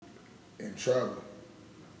in trouble.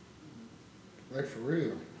 Like, for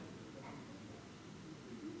real.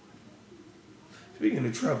 Speaking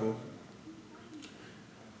of trouble,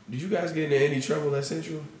 did you guys get into any trouble at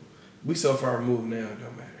Central? We so far removed now, it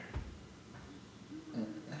don't matter.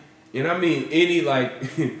 And I mean any, like,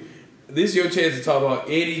 this is your chance to talk about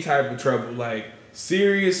any type of trouble, like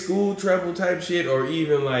serious school trouble type shit, or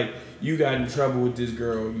even like you got in trouble with this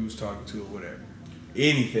girl you was talking to or whatever.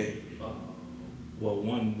 Anything. Well,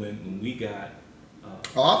 one when we got.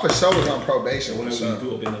 I for sure was on probation. When we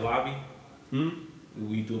threw up in the lobby. Hmm?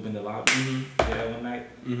 We threw up in the lobby that one night.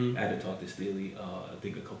 Mm-hmm. I had to talk to Steely, I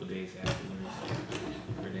think a couple days afterwards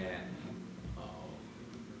for that.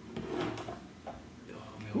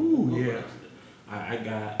 Ooh, yeah. I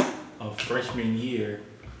got a freshman year,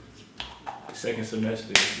 second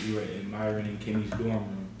semester, we were in Myron and Kenny's dorm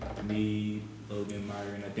room. Me, Logan,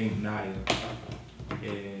 Myron, I think Naya,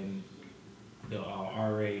 and the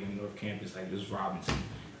RA in North Campus, like this Robinson.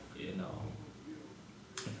 And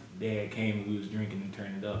Dad came and we was drinking and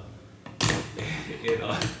turning it up.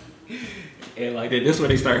 And like this is when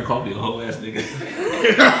they started calling me a whole ass nigga.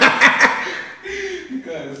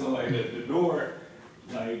 Because so like the door,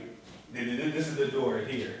 like this is the door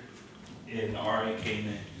here, and the RA came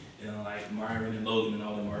in, and like Myron and Logan and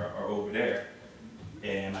all them are over there,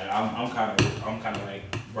 and like I'm kind of like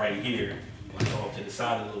right here, like off to the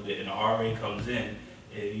side a little bit, and the RA comes in,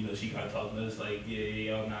 and she kind of talks to us like, yeah,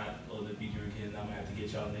 y'all not old to be drinking, I'm gonna have to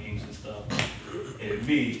get y'all names and stuff, and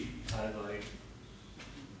me, I was like,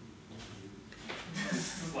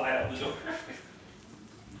 slide out the door.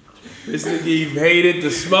 This nigga evaded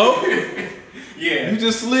the smoke. Yeah. You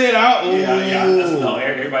just slid out. Yeah. No,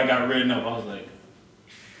 everybody got written up. I was like,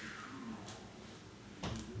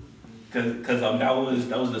 because that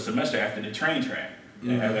was the semester after the train track.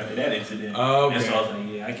 After that incident. Oh, okay. And so I was like,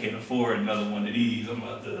 yeah, I can't afford another one of these. I'm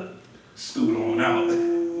about to scoot on out.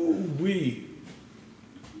 We.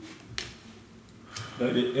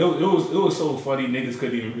 But it was so funny. Niggas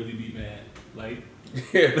couldn't even really be mad. Like.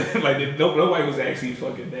 Yeah. Like nobody was actually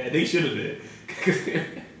fucking mad. They should have been.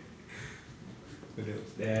 But it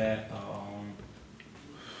was that. Damn,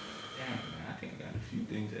 man, I think I got a few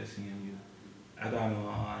things at CMU. I got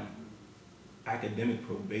on academic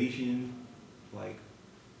probation, like.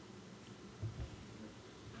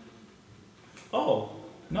 Oh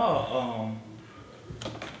no,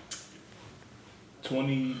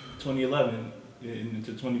 2011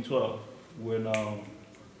 into 2012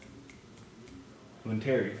 when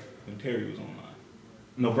Terry was online.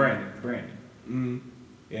 No, Brandon. Mm-hmm.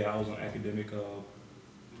 Yeah, I was on academic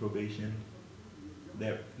probation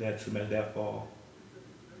that semester, that fall.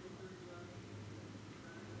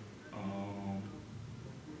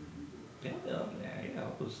 Yeah,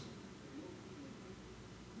 I was.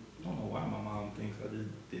 I don't know why my mom thinks I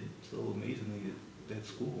did so amazingly at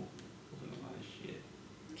school. It wasn't a lot of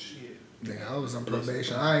shit. Nigga, I was on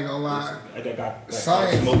probation. I ain't gonna lie. I got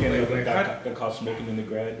Science. got caught smoking in the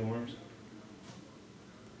grad dorms.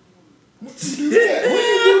 When you do that?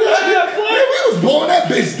 Man, we was blowing that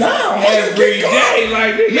bitch down Every day,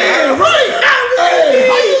 like nigga. Yeah, right. Hey,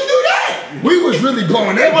 how you do that? We was really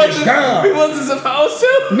blowing that bitch down. We wasn't supposed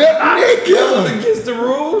to. Nigga. Against the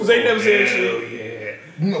rules. They never said shit.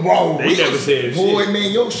 Bro, they never said boy, shit.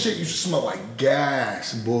 man, your shit used to smell like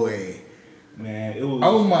gas, boy. Man, it was.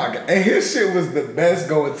 Oh my god, and his shit was the best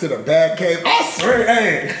going to the bad cave. I swear,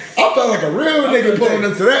 hey, I felt like a real nigga pulling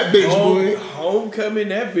into that bitch, boy. Homecoming,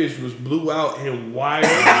 that bitch was blew out and wired.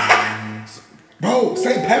 Bro,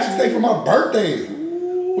 St. Patrick's Day for my birthday.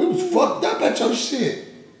 We was fucked up at your shit.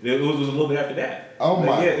 It was a little bit after that. Oh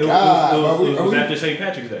my it god, was after St.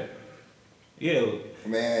 Patrick's Day. Yeah.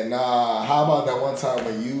 Man, nah. How about that one time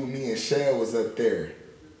when you, me, and Shell was up there?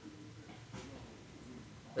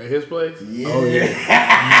 At his place? Yeah. Oh, yeah.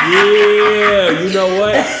 Yeah, you know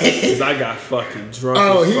what? Because I got fucking drunk.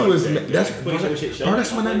 Oh, as he fuck was. that day. That's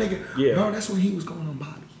when that nigga. Yeah. Bro, that's when he was going on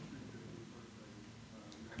Bobby.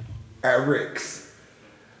 At Rick's.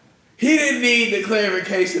 He didn't need the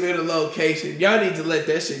clarification of the location. Y'all need to let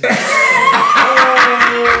that shit go.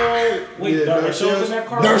 Wait, Yeah, Darshell's in that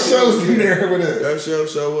car? Darshell's in there with us. That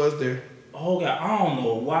show was there. Oh god, I don't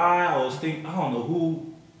know why I was thinking. I don't know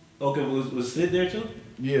who. Okay, was Sid there too?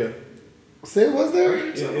 Yeah. Sid was there?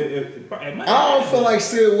 I don't feel like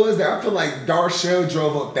Sid was there. I feel like Darshell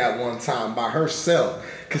drove up that one time by herself.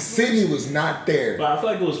 Because Sydney was not there. But I feel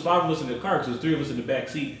like there was 5 of us in the car because there was 3 of us in the back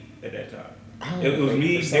seat at that time. It was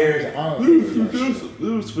me, Derek. It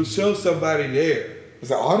was for sure somebody there. Was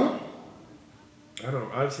that Autumn?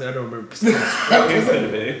 Honestly, I don't remember. It could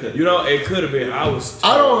have been. You know, it could have been. I was.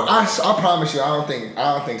 I promise you, I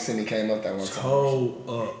don't think Sydney came up that one time. Toe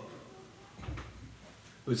up.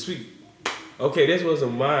 But okay, this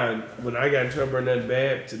wasn't mine when I got in trouble or nothing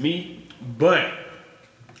bad to me, but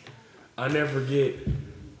I never forget.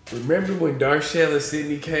 Remember when Darshell and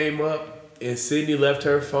Sydney came up and Sydney left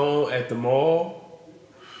her phone at the mall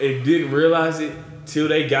and didn't realize it till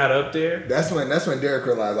they got up there? That's when Derek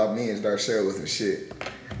realized me and Darshell wasn't shit.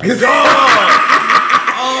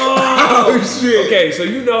 Oh shit. Okay, so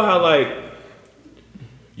you know how like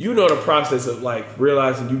you know the process of like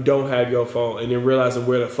realizing you don't have your phone and then realizing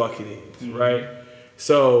where the fuck it is, right?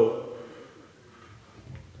 So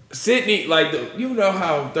Sydney, like you know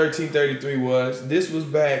how 1333 was. This was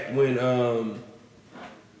back when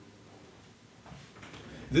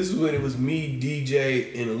this was when it was me,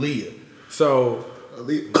 DJ, and Aaliyah. So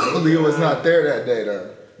Aaliyah was not there that day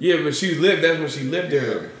though. Yeah, but that's when she lived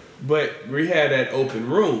there. Yeah. But we had that open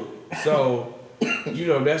room. So, you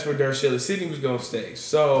know, that's where Darshell and Sydney was gonna stay.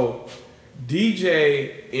 So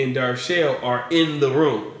DJ and Darshell are in the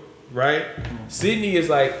room, right? Sydney is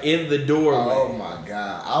like in the doorway. Oh my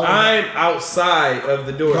God. I'm outside of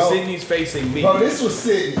the door. Bro, Sydney's facing me. Bro, this was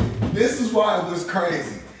Sydney. This is why it was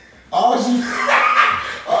crazy. All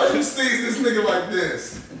you see is this nigga like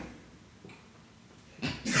this.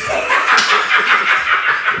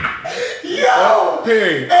 Yo!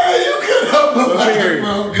 Perry. Hey, you could help Perry,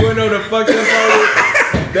 bro. You know the fuck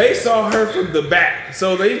up? They saw her from the back.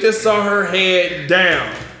 So they just saw her head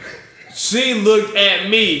down. She looked at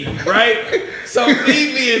me, right? So me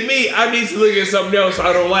being me, I need to look at something else so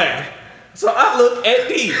I don't laugh. So I look at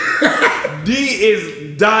D. D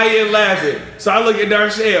is dying laughing. So I look at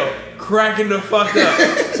Darshell, cracking the fuck up.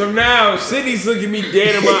 So now Sydney's looking me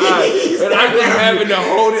dead in my eyes. And I'm just having to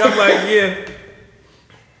hold it. I'm like, yeah.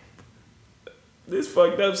 This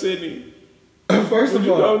fucked up, Sydney. First of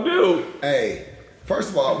all, what you gonna do? Hey, first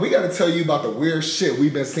of all, we gotta tell you about the weird shit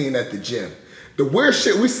we've been seeing at the gym. The weird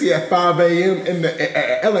shit we see at 5 a.m.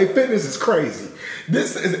 at LA Fitness is crazy.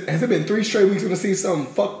 Has it been 3 straight weeks when I see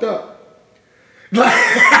something fucked up? Like,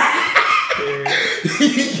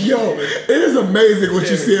 yo, it is amazing what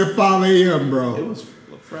you see at 5 a.m., bro. It was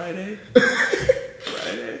Friday.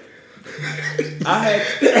 I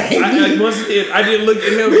didn't look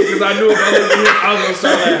at him because I knew if I looked at him, I was gonna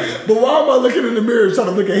start laughing. But why am I looking in the mirror trying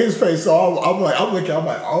to look at his face? So I'm like, oh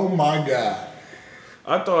my God.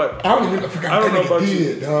 I thought I don't know about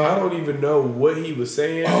you. I don't even know what he was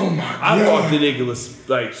saying. Oh my God. I thought the nigga was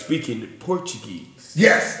like speaking Portuguese.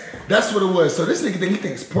 Yes, that's what it was. So this nigga he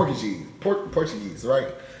thinks Portuguese,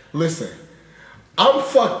 right? Listen, I'm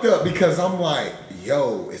fucked up because I'm like,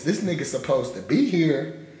 yo, is this nigga supposed to be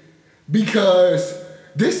here? Because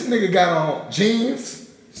this nigga got on jeans,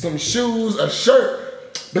 some shoes, a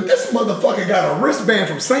shirt, but this motherfucker got a wristband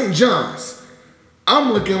from St. John's.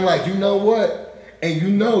 I'm looking like, you know what? And you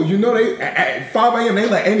know they at 5 a.m. they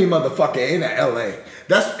let any motherfucker in at LA.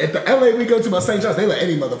 That's at the LA we go to by St. John's, they let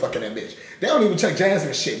any motherfucker in that bitch. They don't even check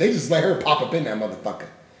Jasmine shit. They just let her pop up in that motherfucker.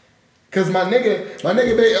 Cause my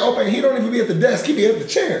nigga be open, he don't even be at the desk, he be at the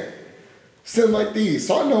chair. Sitting like these.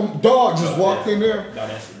 So I know dog just walked in there. No,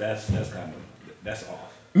 that's kind of that's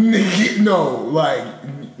off. No, like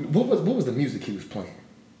what was the music he was playing?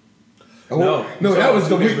 No, that was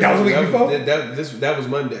the week. That was the week before. That was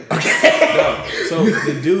Monday. Okay. No, so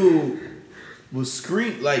the dude was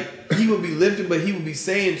like he would be lifting, but he would be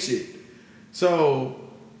saying shit. So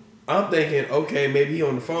I'm thinking, okay, maybe he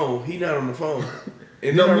on the phone. He not on the phone.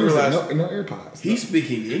 And no then music, I realized no AirPods. He's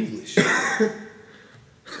speaking English.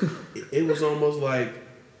 It was almost like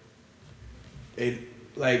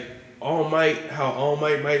All Might, how All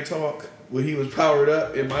Might might talk when he was powered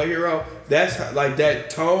up in My Hero. That's how, like that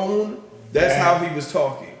tone. That's how he was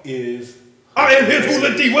talking. I am here to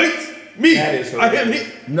lift the weights. Me. I am here.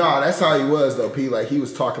 No, that's how he was though, P. Like he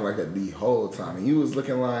was talking like that the whole time, and he was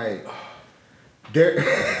looking like there.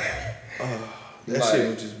 That like, shit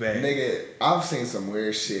was just bad. Nigga, I've seen some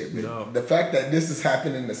weird shit. But the fact that this is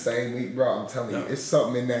happening the same week, bro, I'm telling you, it's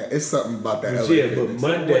something in that. It's something about that LA Fitness. But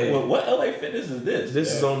Monday. What LA Fitness is this?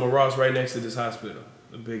 This is on Ross, right next to this hospital,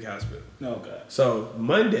 the big hospital. Okay. So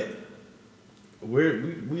Monday,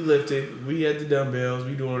 we lifted. We had the dumbbells.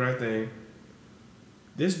 We doing our thing.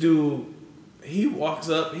 This dude, he walks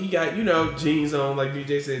up. He got jeans on, like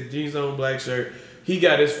DJ said, jeans on, black shirt. He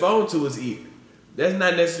got his phone to his ear. That's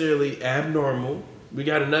not necessarily abnormal. We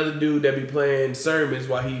got another dude that be playing sermons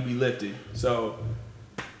while he be lifting. So,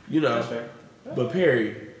 But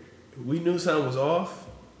Perry, we knew something was off.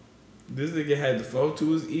 This nigga had the phone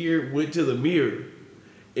to his ear, went to the mirror,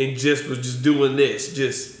 and was just doing this.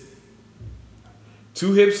 Just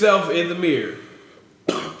to himself in the mirror.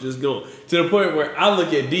 Just going. To the point where I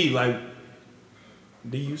look at D like,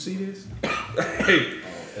 do you see this? Hey.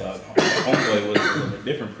 Homeboy was in a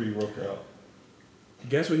different pre-workout.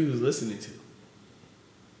 Guess what he was listening to?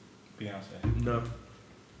 Beyonce. No.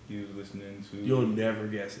 He was listening to You'll never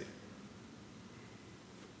guess it.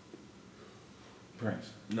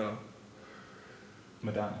 Prince. No.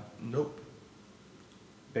 Madonna. Nope.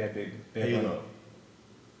 Bad Baby. Bad Halo. Bunny.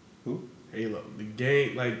 Who? Halo. The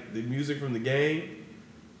game, like the music from the game.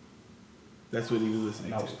 That's what he was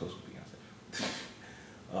listening I to. was close with Beyonce.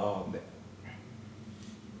 Oh, man.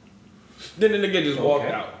 Then the nigga just walked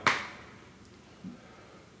Okay. out.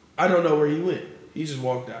 I don't know where he went. He just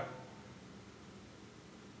walked out.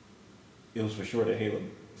 It was for sure the Halo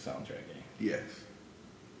soundtrack game. Yes.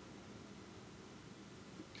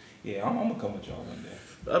 Yeah, I'm gonna come with y'all one day.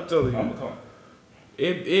 I'm telling I'm you. gonna come.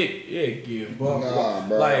 It give buck. Nah,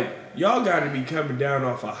 bro. Like, y'all gotta be coming down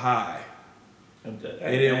off a high. And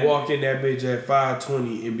then walk in that bitch at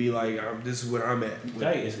 5:20 and be like, this is where I'm at.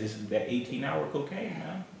 It's that 18-hour cocaine,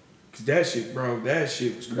 man. Cause that shit, bro, that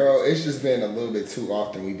shit was crazy. Bro, it's just been a little bit too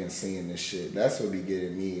often we've been seeing this shit. That's what be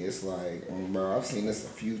getting me. It's like, bro, I've seen this a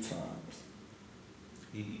few times.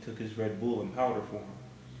 He took his Red Bull in powder form.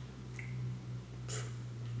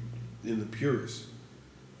 In the purest.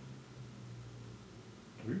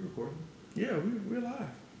 Are we recording? Yeah, we're live.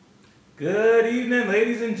 Good evening,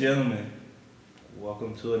 ladies and gentlemen.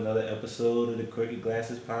 Welcome to another episode of the Crooked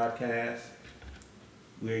Glasses Podcast.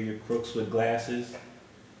 We're your crooks with glasses,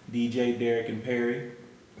 DJ Derek and Perry.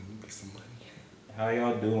 Get some money. How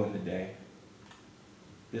y'all doing today?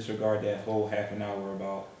 Disregard that whole half an hour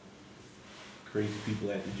about crazy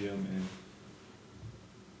people at the gym and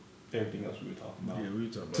everything else we were talking about. Yeah, we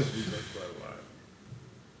talking about a lot.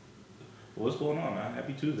 What's going on, man?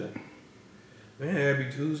 Happy Tuesday. Man, happy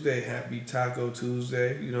Tuesday, happy Taco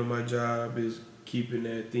Tuesday. You know, my job is keeping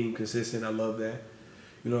that theme consistent. I love that.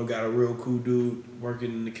 You know, got a real cool dude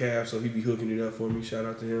working in the cab, so he be hooking it up for me. Shout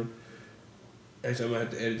out to him. Actually, I'm gonna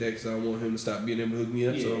have to edit that because I don't want him to stop being able to hook me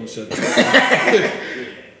up, so I'm gonna shut the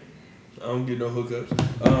I don't get no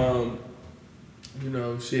hookups. You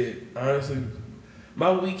know, shit. Honestly,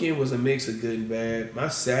 my weekend was a mix of good and bad. My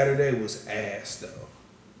Saturday was ass though.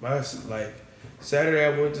 Saturday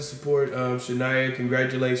I went to support Shania.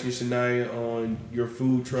 Congratulations, Shania, on your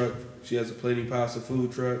food truck. She has a Plenty Pasta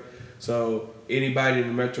food truck. So anybody in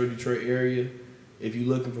the Metro Detroit area, if you're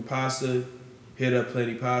looking for pasta, hit up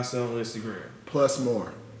Plenty Pasta on Instagram. Plus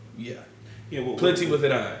more. Yeah. Yeah, Plenty with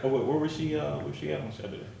an eye. Where was she at on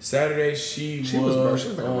Saturday? Saturday she was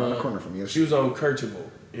like around the corner from you. She was on Kercheval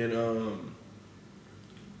in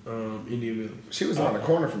Indian Village. She was around the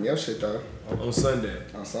corner from your shit though. On Sunday.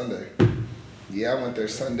 On Sunday. Yeah, I went there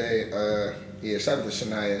Sunday. Yeah, shout out to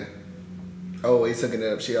Shania. Always hooking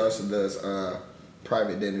it up. She also does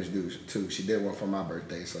private dinners too. She did one for my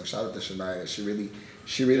birthday. So shout out to Shania.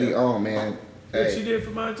 She really on, man. Yeah, Hey, she did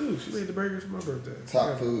for mine too. She made the burgers for my birthday.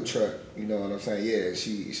 top food truck. You know what I'm saying? Yeah,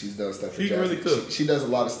 she's done stuff for She can Jasmine. really cook. She does a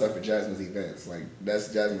lot of stuff for Jasmine's events. Like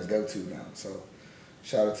that's Jasmine's go-to now. So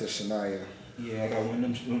shout out to Shania. Yeah, I got one of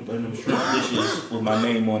them shrimp dishes with my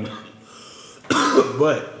name on it.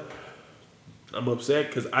 But I'm upset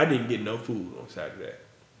because I didn't get no food on Saturday.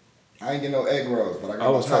 I ain't get no egg rolls, but I I got my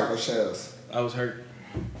was taco hurt. shells. I was hurt.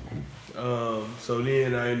 So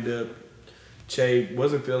then I ended up, Che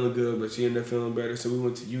wasn't feeling good, but she ended up feeling better. So we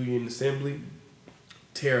went to Union Assembly.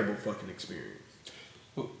 Terrible fucking experience.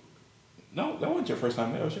 No, that wasn't your first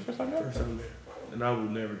time there. That was your first time there? First time there. And I will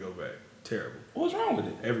never go back. Terrible. What's wrong with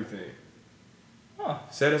it? Everything. Huh.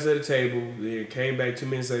 Sat us at a table, then came back 2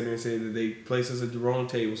 minutes later and said that they placed us at the wrong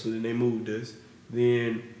table, so then they moved us.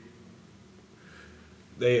 Then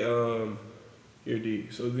they here D.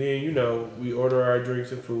 So then, you know, we order our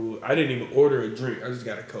drinks and food. I didn't even order a drink, I just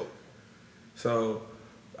got a Coke. So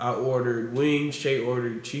I ordered wings, Che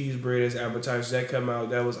ordered cheese bread as appetizers. That come out,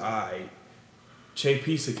 that was aight. Che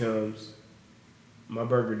pizza comes, my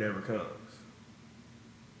burger never comes.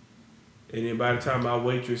 And then by the time my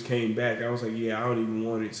waitress came back, I was like, yeah, I don't even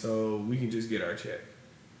want it, so we can just get our check.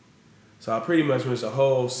 So I pretty much went the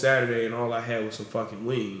whole Saturday and all I had was some fucking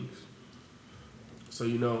wings. So,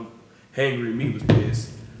 you know, hangry me was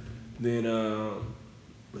pissed. Then,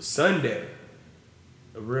 but Sunday,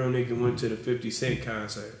 a real nigga went to the 50 Cent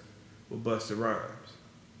concert with Busta Rhymes.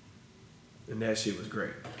 And that shit was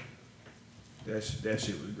great. That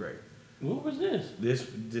shit was great. What was this?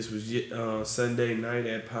 This was Sunday night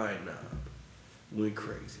at Pine Knob. Went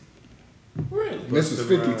crazy. Really? This was Busta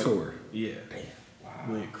 50 Rhymes- tour. Yeah. Wow.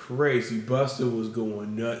 Went crazy. Buster was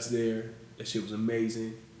going nuts there. That shit was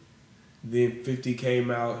amazing. Then 50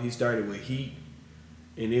 came out. He started with Heat.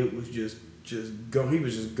 And it was just go. He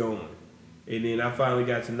was just going. And then I finally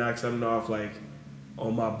got to knock something off like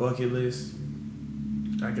on my bucket list.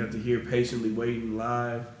 I got to hear Patiently Waiting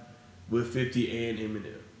live with 50 and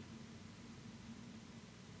Eminem.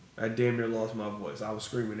 I damn near lost my voice. I was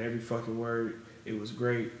screaming every fucking word. It was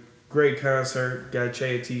great. Great concert. Got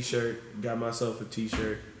Che a t-shirt. Got myself a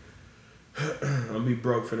t-shirt. I'm gonna be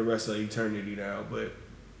broke for the rest of eternity now, but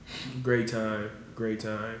great time. Great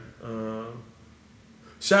time.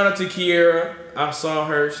 Shout out to Kiera. I saw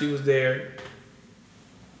her. She was there.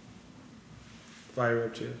 Fire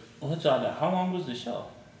up, Chips. What y'all know? How long was the show?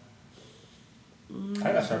 I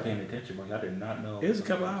gotta start paying attention, bro. I did not know. It was a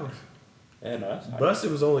couple hours. Yeah, no, that's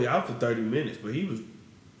Busted was only out for 30 minutes, but that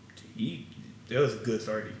was a good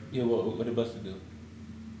 30. Yeah, what did Busted do?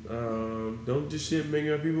 Don't just shit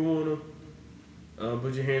making up people wanna.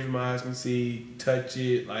 Put your hands where my eyes can see, touch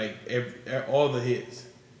it, like all the hits.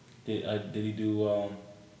 Did he do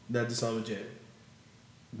Not the song with Janet.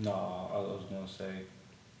 No, I was gonna say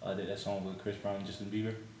did that song with Chris Brown and Justin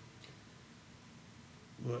Bieber?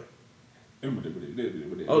 What?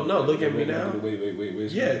 Oh no, Look at Me Now?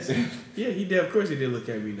 Wait. Yes. Yeah, he did. Of course he did Look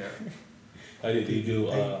at Me Now. Did he do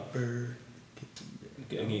Paper.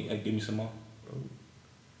 Give me some more? Oh.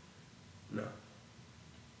 No.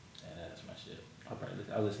 Yeah, that's my shit.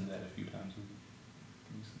 I listened to that a few times.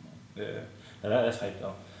 Give me some more. Yeah. Now that's hype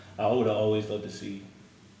though. I would have always loved to see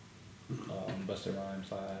Busta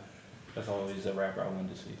Rhymes live. That's always a rapper I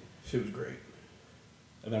wanted to see. Shit was great.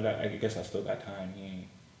 And I guess I still got time. He ain't.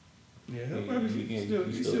 Yeah,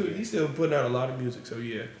 he's still putting out a lot of music, so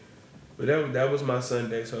yeah. But that was my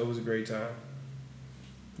Sunday, so it was a great time.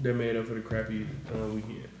 That made up for the crappy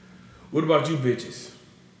weekend. What about you bitches?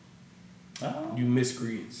 You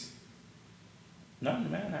miscreants.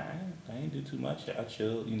 Nothing, man. I ain't do too much. I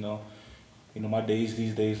chilled, you know. My days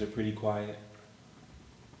these days are pretty quiet.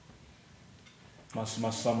 My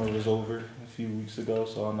summer was over a few weeks ago,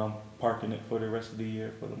 so I'm parking it for the rest of the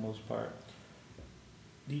year for the most part.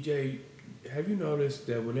 DJ, have you noticed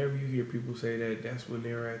that whenever you hear people say that, that's when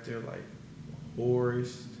they're at their like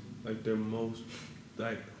poorest, like their most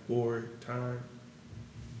like poor time?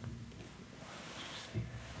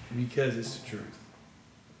 Because it's the truth.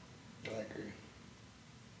 I agree.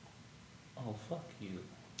 Oh, fuck you.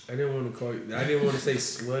 I didn't want to say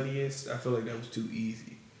sluttiest. I feel like that was too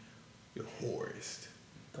easy. You're whorest.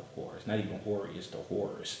 The whorest. Not even hoary, it's the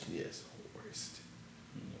whorest. Yes, whorest.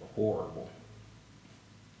 You're horrible.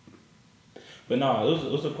 But no,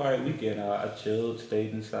 it was a quiet weekend. I chilled,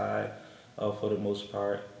 stayed inside for the most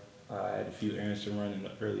part. I had a few errands to run in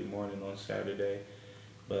the early morning on Saturday.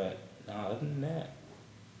 But other than that,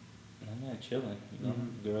 chilling.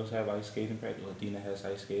 Girls have ice skating practice. Athena has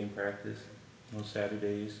ice skating practice on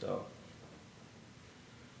Saturdays. So,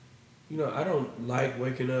 I don't like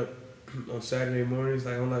waking up on Saturday mornings.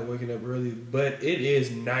 Like, I don't like waking up early, but it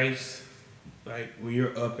is nice. Like when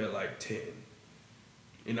you're up at like 10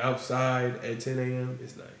 and outside at 10 a.m.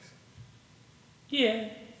 It's nice. Yeah.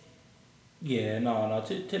 Yeah, no,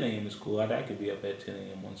 10 a.m. is cool. I could be up at 10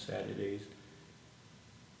 a.m. on Saturdays.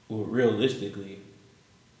 Well, realistically,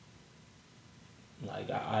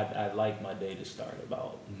 like I like my day to start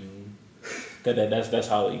about noon. That's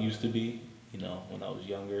how it used to be, when I was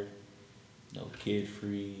younger. Kid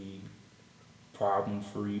free, problem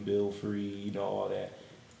free, bill free, all that.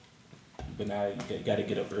 But now you got to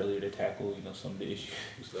get up earlier to tackle, some of the issues,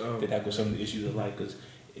 some of the issues of life, because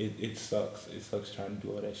it sucks. It sucks trying to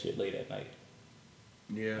do all that shit late at night.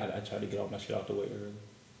 Yeah. I try to get all my shit out the way early.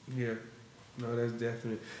 Yeah. No, that's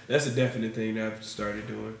a definite thing that I've started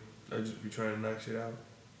doing. I just be trying to knock shit out.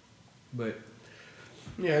 But,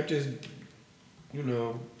 yeah, I just,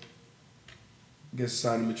 guess a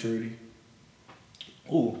sign of maturity.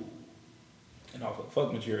 Ooh. And also,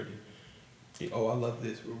 fuck maturity. Oh, I love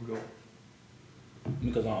this. Where we going?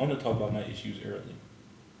 Because I want to talk about my issues early.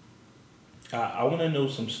 I want to know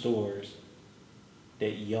some stores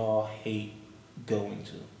that y'all hate going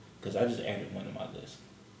to. Because I just added one to my list.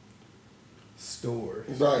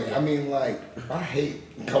 Stores. Right. Yeah. I mean, like, I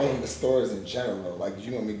hate going to stores in general. Like,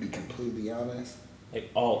 you want me to be completely honest?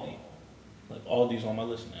 Like Aldi. Like, Aldi's on my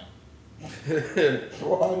list now.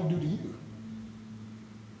 What Aldi do to you?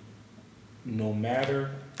 No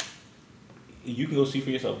matter, you can go see for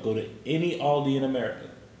yourself. Go to any Aldi in America.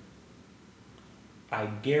 I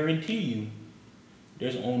guarantee you,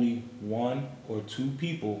 there's only 1 or 2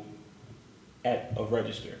 people at a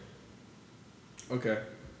register. Okay.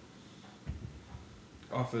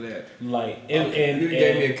 Off of that. Like, and you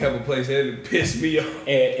gave me a couple places that pissed me off.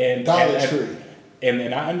 And Dollar Tree.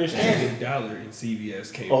 And I understand the dollar in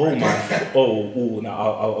CVS came. Oh my! Now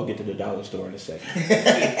I'll get to the dollar store in a second.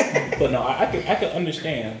 But no, I can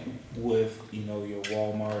understand with your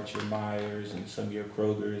Walmarts, your Myers, and some of your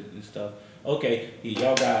Krogers and stuff. Okay, yeah,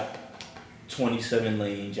 y'all got 27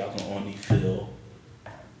 lanes. Y'all can only fill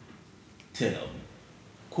 10 of them.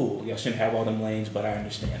 Cool. Y'all shouldn't have all them lanes, but I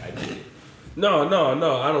understand. I get it. No,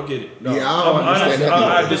 I don't get it. No. Yeah, I don't understand that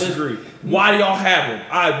I either. disagree. Why do y'all have them?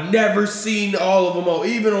 I've never seen all of them on,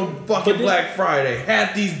 even on fucking Black Friday.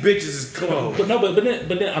 Half these bitches is closed. But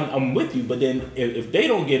then I'm with you. But then if they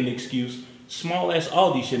don't get an excuse, small ass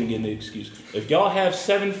Aldi shouldn't get an excuse. If y'all have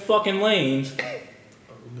 7 fucking lanes,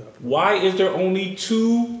 why is there only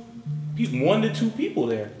 1 to 2 people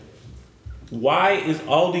there? Why is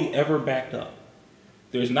Aldi ever backed up?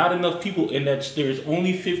 There's not enough people in that. There's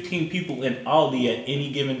only 15 people in Aldi at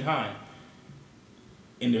any given time.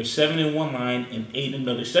 And there's 7 in one line and 8 in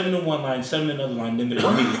another. 7 in one line, 7 in another line, then there's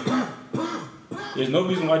me. There's no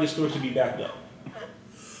reason why this store should be backed up.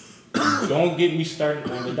 Don't get me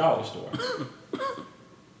started on the dollar store.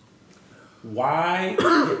 Why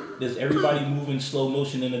does everybody move in slow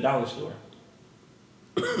motion in the dollar store?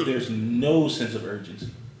 There's no sense of urgency.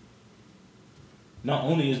 Not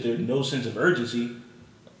only is there no sense of urgency,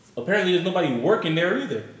 apparently there's nobody working there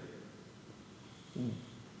either.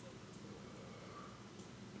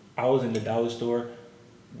 I was in the dollar store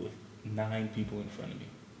with 9 people in front of me.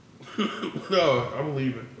 No, I'm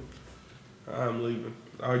leaving.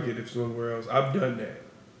 I'll get it somewhere else. I've done that.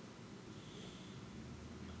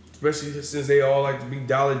 Especially since they all like to be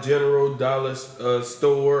Dollar General, Dollar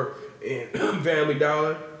Store, and Family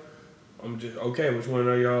Dollar. I'm just, okay, which one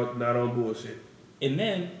are y'all not on bullshit? And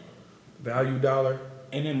then, Value Dollar.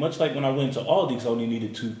 And then much like when I went to Aldi, 'cause I only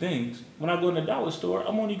needed 2 things. When I go in the dollar store,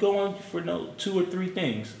 I'm only going for 2 or 3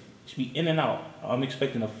 things. Should be in and out. I'm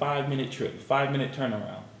expecting a 5-minute trip, 5-minute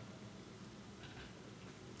turnaround.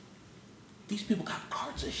 These people got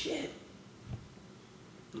carts of shit.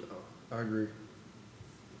 No, I agree.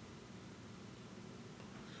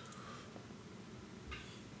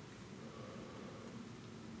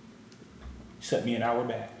 Set me an hour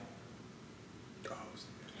back.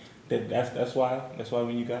 That's why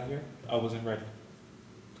when you got here, I wasn't ready.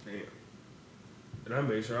 Damn. And I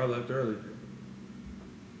made sure I left early.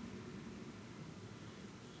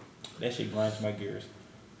 That shit grinds my gears.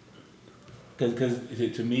 Cause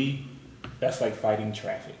to me, that's like fighting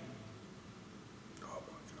traffic. Oh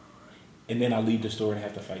my god. And then I leave the store and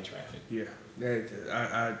have to fight traffic. Yeah.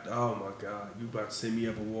 I oh my god. You about to send me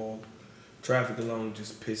up a wall. Traffic alone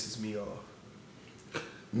just pisses me off.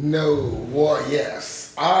 No, well,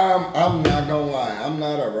 yes. I'm not gonna lie. I'm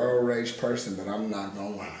not a road rage person, but I'm not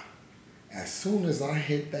gonna lie. As soon as I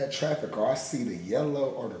hit that traffic or I see the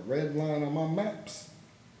yellow or the red line on my maps,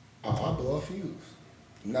 I blow a fuse.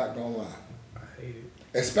 Not gonna lie. I hate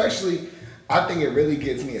it. Especially, I think it really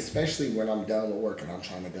gets me, especially when I'm done with work and I'm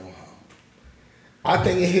trying to go home. I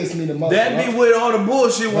think it hits me the most. That be when all the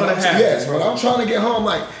bullshit wanna happen. Yes, when I'm trying to get home,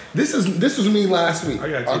 like this was me last week. I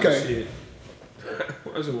gotta take this shit.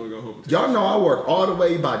 I just want to go home. Y'all know I work all the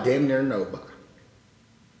way by damn near nobody.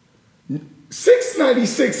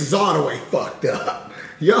 696 is all the way fucked up.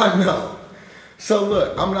 Y'all know. So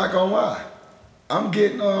look, I'm not gonna lie. I'm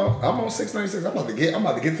on 696. I'm about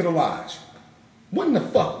to get to the lodge. When the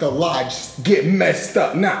fuck the lodge get messed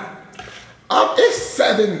up now? It's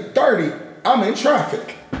 7:30. I'm in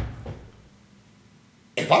traffic.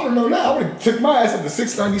 If I don't know now, I would have took my ass up to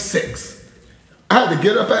 696. I had to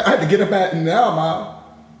get up at now mile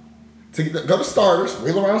to go to Starters,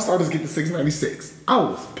 wheel around Starters, get to 696. I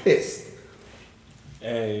was pissed.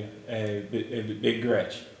 Hey, Big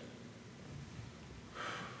Gretch.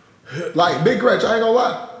 Like, Big Gretch, I ain't gonna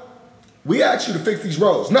lie. We asked you to fix these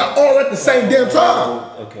roads, not all at the same damn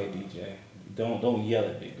time. Okay, DJ. Don't yell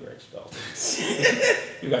at Big Gretch, though.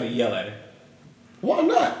 You gotta yell at her. Why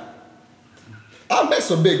not? I mess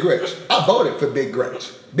with Big Gretch. I voted for Big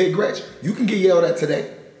Gretch. Big Gretch, you can get yelled at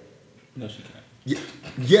today. No, she can't.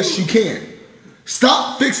 Yes, you can.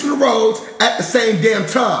 Stop fixing the roads at the same damn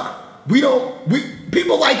time.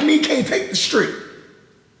 People like me can't take the street.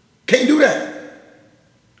 Can't do that.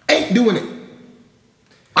 Ain't doing it.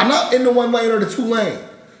 I'm not in the 1 lane or the 2 lane.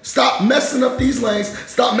 Stop messing up these lanes.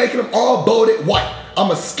 Stop making them all bolted white.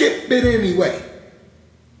 I'ma skip it anyway.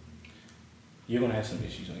 You're gonna have some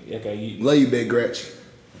issues. Okay, Love you, Big Gretch.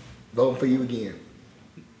 Voting for you again.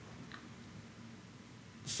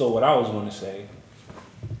 So what I was gonna say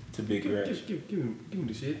to Big Gretch Give me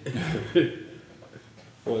the shit.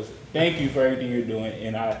 was thank you for everything you're doing,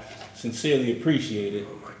 and I sincerely appreciate it.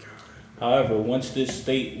 Oh my god. However, once this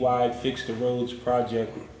statewide Fix the Roads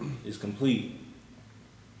project is complete,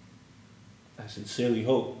 I sincerely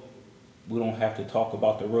hope we don't have to talk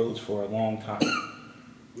about the roads for a long time.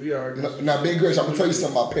 We are. Now, Big Gretch, I'm gonna tell you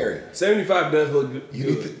something about Perry. 75 does look good. You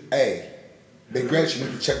need to, hey, Big Gretch, you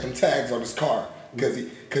need to check them tags on his car. Cause he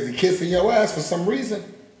kissing your ass for some reason.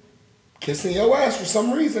 Kissing your ass for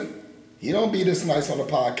some reason. He don't be this nice on the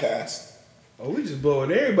podcast. Oh, we just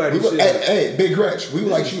blowing everybody's shit up. Hey, Big Gretch, we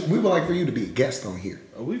would like for you to be a guest on here.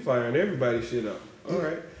 Oh, we firing everybody's shit up. All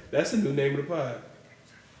right. That's a new name of the pod.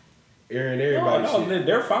 Airing everybody's shit.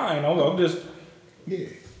 They're fine. I'm just... Yeah.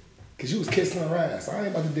 Cause you was kissing her ass. I ain't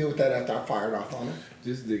about to deal with that after I fired off on her.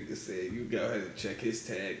 This nigga said you gotta have to check his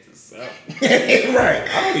tags or something. Right.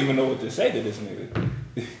 I don't even know what to say to this nigga.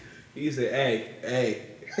 He said, hey.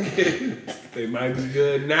 They might be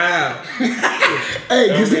good now. Hey,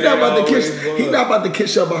 cause he not about to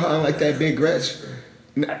kiss your behind like that, Big Gretch.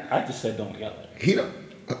 I just said don't yell at her. He don't.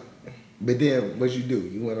 But then what you do?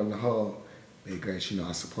 You went on the whole, Big Gretch,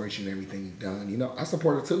 I support you and everything you've done. I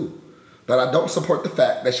support her too. But I don't support the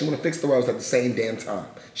fact that she want to fix the roads at the same damn time.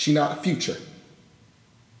 She not Future.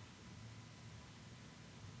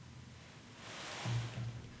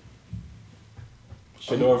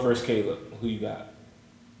 Shador versus Caleb. Who you got?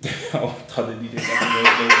 I thought the DJ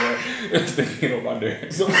was thinking on my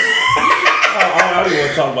nerves. I don't even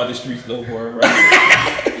want to talk about the streets no more,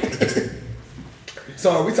 right?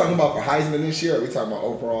 So are we talking about for Heisman this year, or are we talking about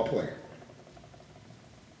overall player?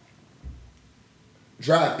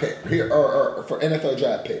 Draft pick here, or for NFL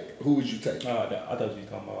draft pick, who would you take? I thought you were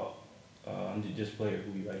talking about just player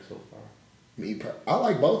who you like so far. I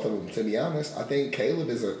like both of them, to be honest. I think Caleb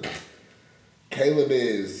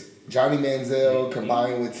is Johnny Manziel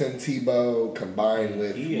combined with Tim Tebow combined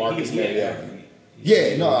with Marcus Mariota.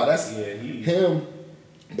 That's him.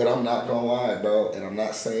 But I'm not gonna lie, bro, and I'm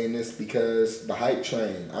not saying this because the hype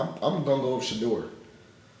train. I'm gonna go with Shador.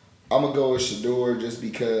 I'm gonna go with Shador just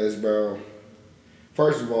because, bro.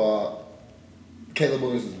 First of all, Caleb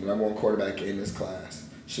Williams was the number one quarterback in this class.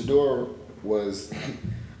 Shador was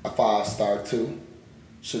a 5-star too.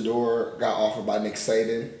 Shador got offered by Nick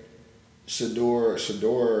Saban.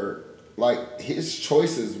 Shador, like, his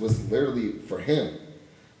choices was literally for him.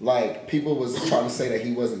 Like, people was trying to say that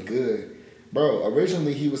he wasn't good. Bro,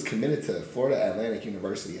 originally he was committed to Florida Atlantic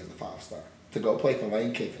University as a 5-star to go play for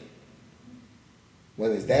Lane Kiffin.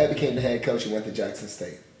 When his dad became the head coach, he went to Jackson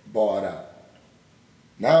State, balled out.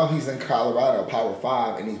 Now he's in Colorado, Power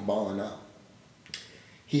 5, and he's balling out.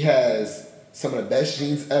 He has some of the best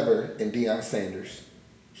genes ever in Deion Sanders.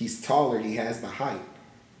 He's taller, he has the height.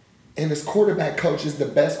 And his quarterback coach is the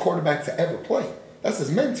best quarterback to ever play. That's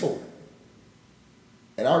his mentor.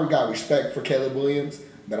 And I got respect for Caleb Williams,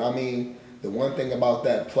 but I mean, the one thing about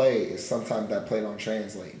that play is sometimes that play don't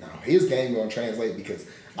translate. Now, his game gonna translate because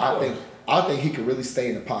I think he could really stay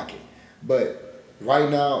in the pocket. But right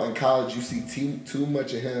now in college, you see too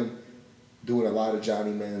much of him doing a lot of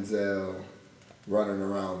Johnny Manziel, running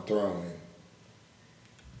around throwing.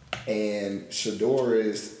 And Shador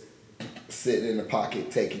is sitting in the pocket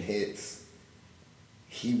taking hits.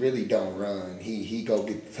 He really don't run. He go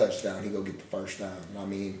get the touchdown. He go get the first down. I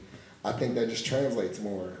mean, I think that just translates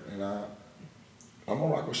more. And I'm gonna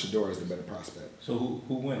rock with Shador as the better prospect. So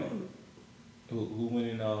who winning? Who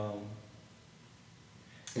winning?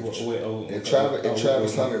 If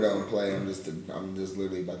Travis Hunter don't play, I'm just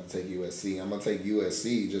literally about to take USC. I'm gonna take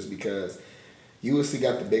USC just because USC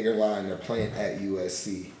got the bigger line. They're playing at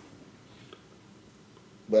USC.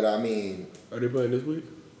 But I mean, are they playing this week?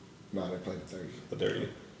 No, they're playing the 30th. The 30th.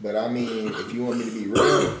 But I mean, if you want me to be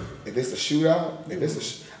real, if it's a shootout,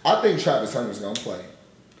 I think Travis Hunter's gonna play.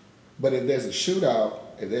 But if there's a shootout,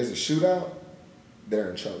 they're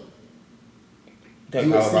in trouble.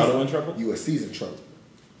 Colorado in trouble? USC's in trouble.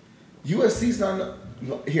 USC's not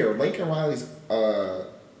here. Lincoln Riley's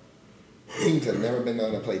teams have never been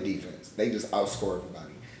known to play defense. They just outscore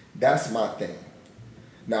everybody. That's my thing.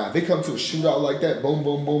 Now, if it comes to a shootout like that, boom,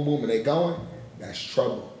 boom, boom, boom, and they going, that's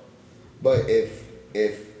trouble. But if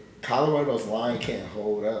Colorado's line can't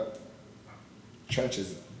hold up,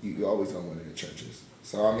 trenches, you always gonna win in the trenches.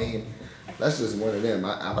 So I mean, that's just one of them.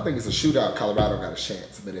 I think it's a shootout. Colorado got a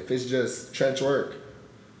chance. But if it's just trench work,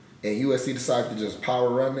 and USC decides to just power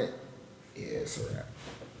run it, yeah, it's a wrap.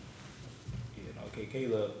 Yeah, okay,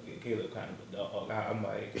 Caleb kind of a dog. I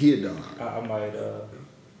might. He a dog. I might.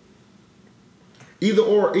 Either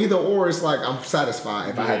or, it's like I'm satisfied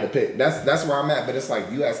if I had to pick. That's where I'm at. But it's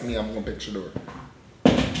like you ask me, I'm gonna pick Shador.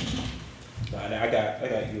 I got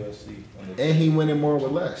USC on the. And he winning more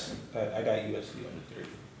with less. I got USC on the 30.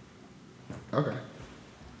 Okay.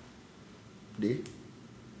 D.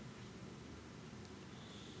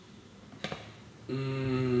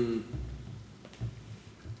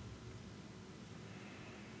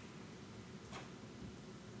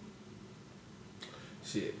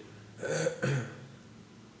 Shit.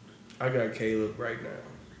 I got Caleb right now.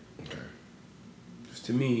 Okay. Because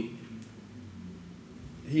to me,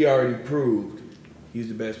 he already proved he's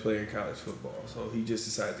the best player in college football. So he just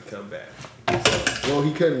decided to come back. So, Well,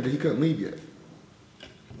 he couldn't leave yet.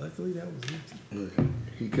 luckily, that was easy.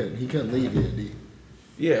 He couldn't leave yet, D.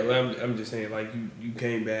 Yeah, well, I'm just saying, like, you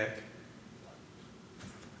came back.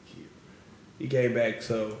 Fuck you. He came back,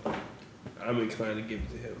 so I'm inclined to give it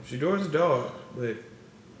to him. Shador's a dog, but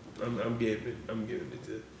I'm giving it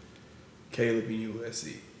to Caleb and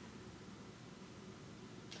USC.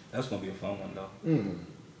 That's gonna be a fun one though.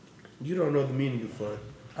 You don't know the meaning of fun.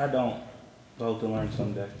 I don't. I hope to learn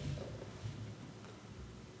someday.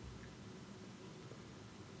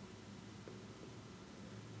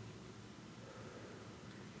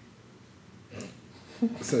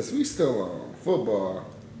 Since we still on football,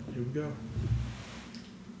 Here we go.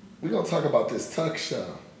 we gonna talk about this Tuck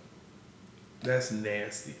show. That's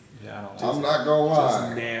nasty. Yeah, I don't. I'm not gonna Just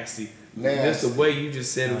lie. nasty. Nasty. Just the way you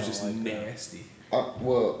just said it was I just don't like that. nasty.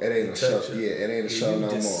 Well, it ain't a show. Tuck show. Yeah, it ain't a Yeah, show you no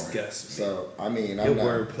more. disgust me. So I mean, Your I'm not.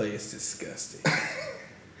 wordplay is disgusting.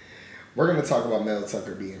 We're gonna talk about Mel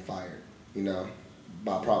Tucker being fired. You know,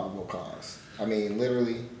 by probable cause. I mean,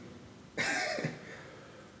 literally.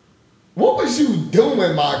 What was you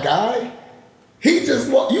doing, my guy? You just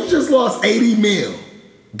lost 80 mil,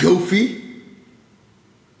 goofy.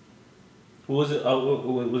 Who was it?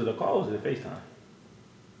 Was it a call? Or was it a FaceTime?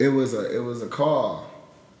 It was a call.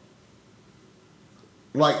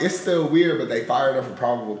 Like, it's still weird, but they fired him for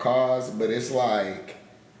probable cause. But it's like,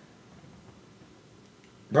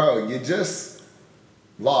 bro, you just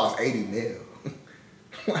lost 80 mil.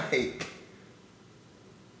 Like,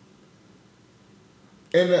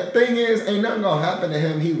 and the thing is, ain't nothing gonna happen to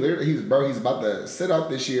him. He's about to sit out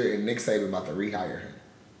this year, and Nick Saban about to rehire him.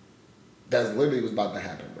 That's literally what's about to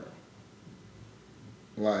happen, bro.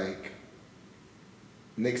 Like,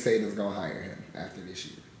 Nick Saban's gonna hire him after this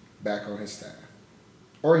year, back on his staff,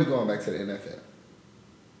 or he going back to the NFL.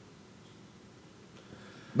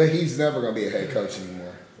 But he's never gonna be a head coach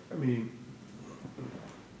anymore. I mean,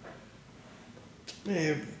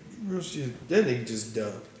 man, real shit, that nigga just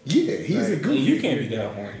dumb. Yeah, he's a Like, goofy. You can't be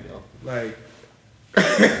that horny though. Like,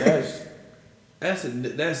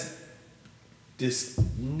 that's this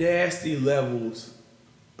nasty levels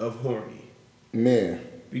of horny. Man.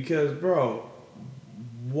 Because, bro,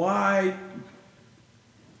 why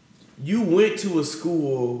you went to a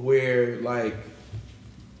school where, like,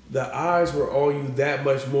 the eyes were on you that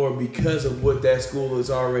much more because of what that school has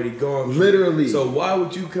already gone through. Literally. So why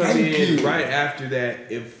would you come Thank in you. right after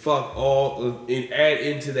that and fuck all and add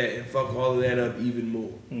into that and fuck all of that up even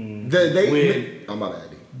more? I'm out of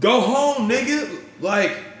idea. Go home, nigga.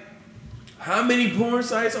 Like, how many porn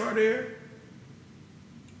sites are there?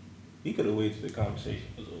 He could have waited till the conversation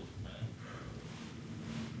was over, man.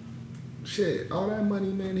 Shit, all that money,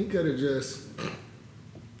 man, he could have just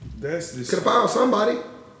That's just could have found somebody.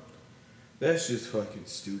 That's just fucking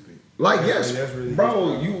stupid. Like, yes, That's really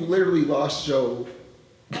bro, you literally lost your.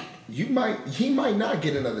 He might not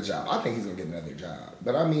get another job. I think he's gonna get another job,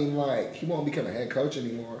 but I mean, like, he won't become a head coach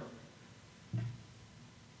anymore.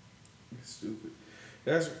 It's stupid.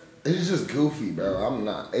 That's It's just goofy, bro. I'm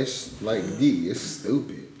not. It's like it's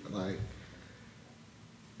stupid. Like,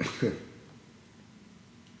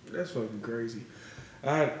 that's fucking crazy.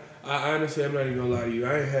 I honestly, I'm not even gonna lie to you.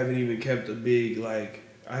 I haven't even kept a big, like,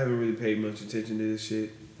 I haven't really paid much attention to this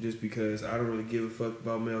shit just because I don't really give a fuck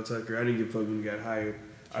about Mel Tucker. I didn't give a fuck when he got hired.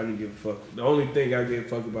 I didn't give a fuck. The only thing I gave a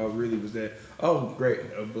fuck about really was that, oh, great,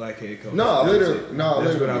 a black head coach. No, That was literally, it. no,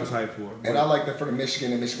 That's literally. what I was hyped for. and I like that for the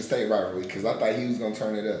Michigan and Michigan State rivalry because I thought he was gonna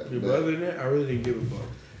turn it up. Yeah, But- but other than that, I really didn't give a fuck.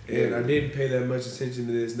 And I didn't pay that much attention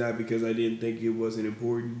to this, not because I didn't think it wasn't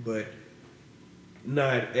important, but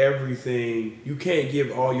not everything, you can't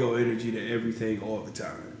give all your energy to everything all the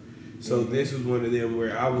time. So this was one of them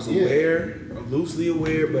where I was aware, loosely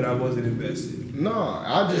aware, but I wasn't invested. No,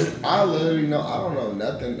 I literally know. I don't know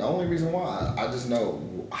nothing. The only reason why, I just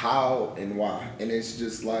know how and why. And it's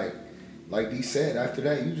just like he said, after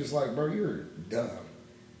that, you just like, bro, you're dumb.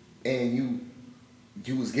 And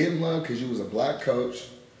you was getting love because you was a black coach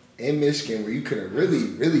in Michigan where you could have really,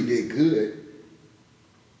 really did good.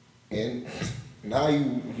 And now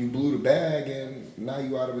you blew the bag and now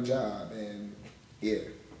you out of a job. And yeah.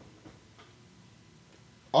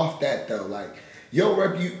 Off that though, like,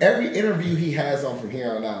 every interview he has on from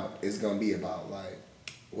here on out is gonna be about, like,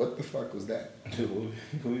 what the fuck was that?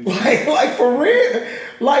 like for real.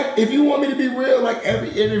 Like, if you want me to be real, like, every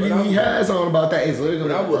interview he has on about that is literally But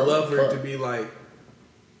gonna I would love for it to be like,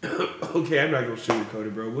 okay, I'm not gonna sugarcoat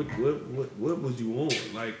it, bro. What was you on?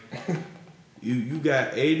 Like, you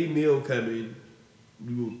got 80 mil coming,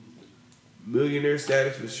 you millionaire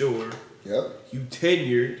status for sure. Yep. You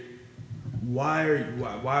tenured.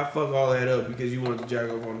 Why fuck all that up because you want to jack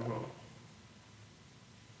off on the phone?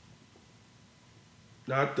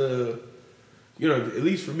 Not the, at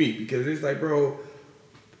least for me, because it's like, bro,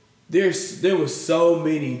 there was so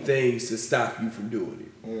many things to stop you from doing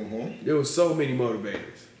it. Mm-hmm. There was so many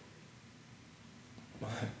motivators.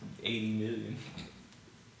 80 million.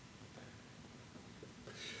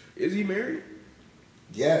 Is he married?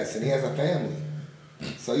 Yes, and he has a family.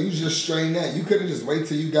 So you just straighten that. You couldn't just wait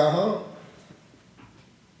till you got home.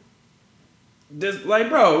 Just like,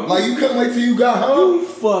 bro. Like you couldn't wait till you got home. You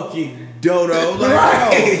fucking dodo. Like,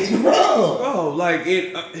 Right, bro. Bro, like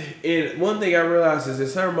it. One thing I realized is that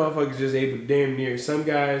some motherfuckers just able to damn near. Some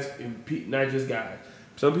guys, and not just guys.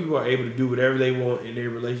 Some people are able to do whatever they want in their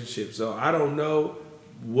relationship. So I don't know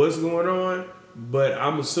what's going on, but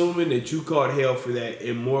I'm assuming that you caught hell for that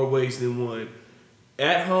in more ways than one,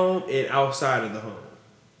 at home and outside of the home.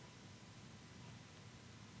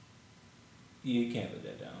 You can't let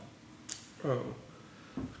that down. Bro,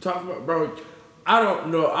 talk about, bro. I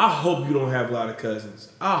don't know. I hope you don't have a lot of cousins.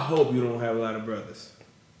 I hope you don't have a lot of brothers.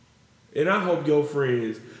 And I hope your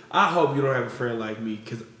friends, I hope you don't have a friend like me,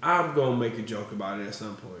 because I'm going to make a joke about it at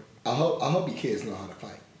some point. I hope your kids know how to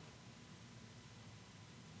fight.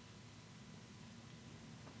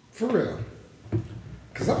 For real.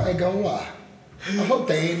 Because I ain't going to lie. I hope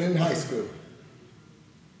they ain't in high school.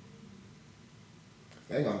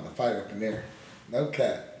 They ain't going to have to fight up in there. No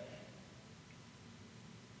cap.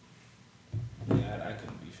 Yeah, I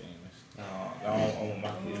couldn't be famous. I don't want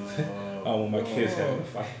my kids. I don't want my kids having a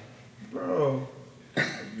fight. Bro.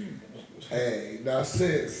 Hey, now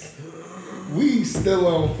sis, we still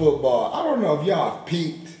on football. I don't know if y'all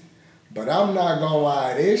peeped, but I'm not gonna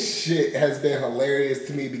lie, this shit has been hilarious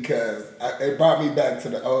to me because it brought me back to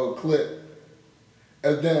the old clip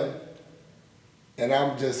of them, and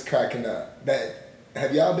I'm just cracking up.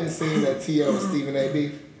 Have y'all been seeing that T.O. and Stephen A.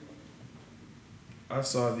 beef? I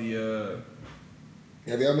saw the,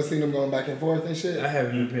 Have y'all been seeing them going back and forth and shit? I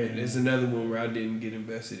haven't been paying. There's another one where I didn't get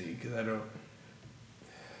invested in because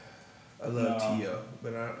I love T.O.,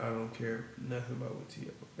 but I don't care nothing about what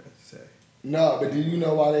T.O. has to say. No, but do you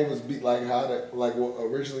know why they was what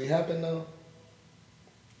originally happened though?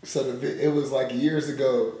 So it was like years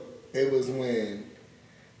ago. It was when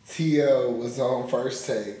T.O. was on First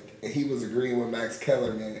Take and he was agreeing with Max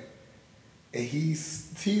Kellerman, and he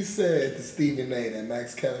said to Stephen A. that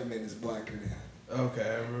Max Kellerman is blacker than him. Okay,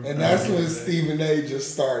 I remember. And that's when Stephen A.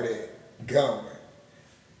 just started going.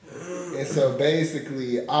 And so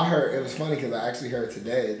basically, I heard, it was funny because I actually heard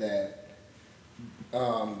today that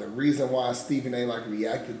the reason why Stephen A.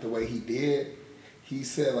 reacted the way he did, he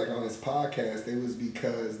said on his podcast, it was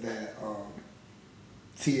because that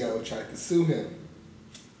T.O. tried to sue him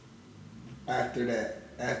after that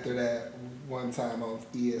one time on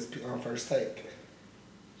ESP on First Take.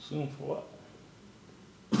 Sue him for what?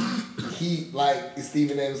 He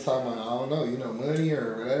Stephen A. was talking about, I don't know, money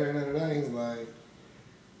or whatever. He's like,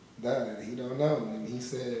 he don't know. And he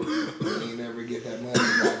said he ain't never get that money,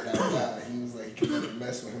 He was like, you can never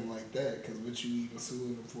mess with him like that, because what you even suing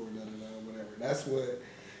him for, whatever.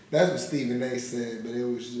 That's what Stephen A. said, but it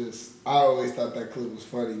was just, I always thought that clip was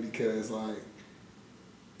funny because,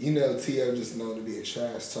 T.O. just known to be a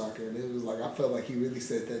trash talker, and it was I felt like he really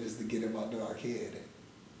said that just to get in my dog head. And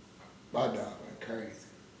my dog went crazy.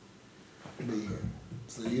 But yeah.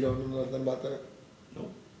 So you don't know nothing about that?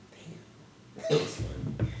 Nope. Damn. That was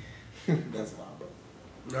funny. That's wild,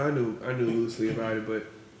 bro. I knew loosely about it, but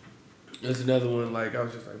there's another one, I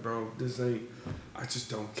was just like, bro, I just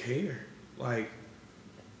don't care.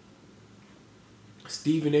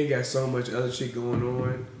 Stephen A. got so much other shit going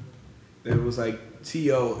on that it was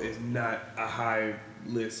T.O. is not a high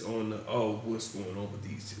list on what's going on with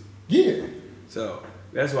these two. Yeah. So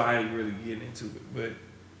that's why I ain't really getting into it. But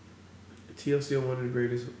T.O. still one of the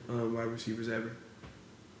greatest wide receivers ever.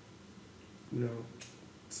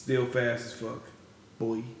 Still fast as fuck.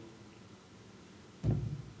 Boy.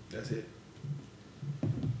 That's it.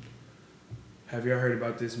 Have y'all heard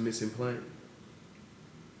about this missing plane?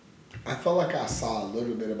 I felt like I saw a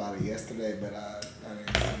little bit about it yesterday, but I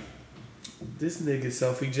didn't see. This nigga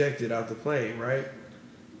self-ejected out the plane, right?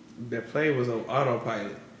 That plane was on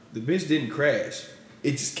autopilot. The bitch didn't crash.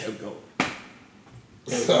 It just kept going.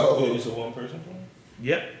 So it's a one-person plane?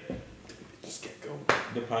 Yep. It just kept going.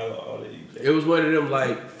 The pilot already. It was one of them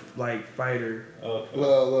fighter.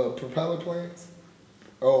 little propeller planes.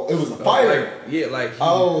 Oh, it was a fighter.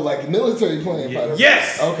 Military plane fighter.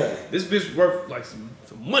 Yes. Okay. This bitch worth some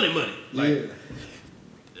money. Yeah.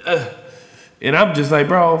 And I'm just like,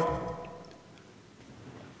 bro.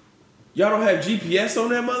 Y'all don't have GPS on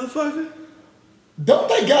that motherfucker? Don't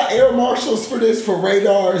they got air marshals for this, for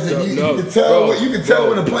radars, and you can tell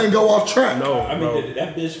when a plane go off track? No, I mean,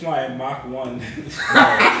 that bitch flying Mach 1.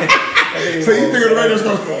 So you think the radar's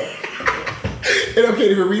gonna... It don't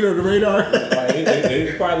can't even read on the radar. Like,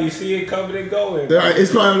 they probably see it coming and going.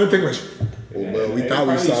 It's probably on the thing like, well, we thought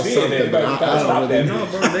we saw something, but I don't really No,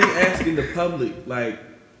 bro, they asking the public, like,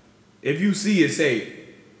 if you see it, say,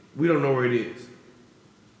 we don't know where it is.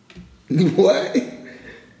 What?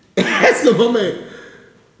 That's the moment.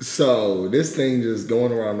 So this thing just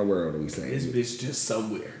going around the world. Are we saying This bitch just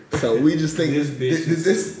somewhere. So we just think This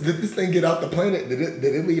did this thing get out the planet? Did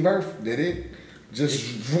it leave Earth? Did it just?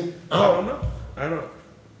 I don't know. I don't.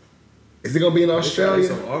 Is it gonna be in Australia?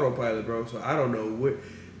 It's on autopilot, bro. So I don't know where.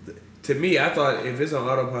 To me, I thought if it's on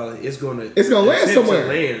autopilot, it's gonna land somewhere.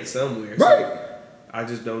 Land somewhere. Right. So I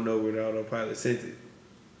just don't know where the autopilot sent it.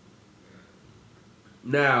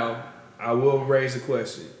 Now, I will raise a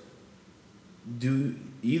question. Do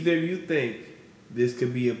either of you think this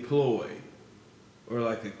could be a ploy or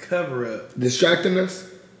like a cover-up Distracting us?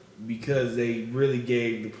 because they really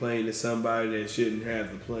gave the plane to somebody that shouldn't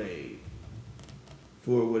have the plane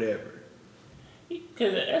for whatever?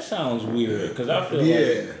 Because that sounds weird. Because I feel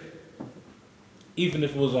like even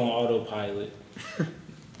if it was on autopilot,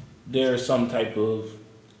 there's some type of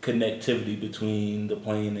connectivity between the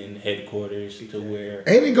plane and headquarters to where...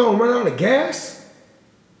 Ain't it gonna run out of gas?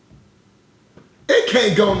 It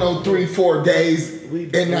can't go no 3-4 days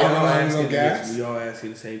and not run out of no gas. We all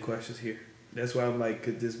asking the same questions here. That's why I'm like,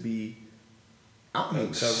 could this be a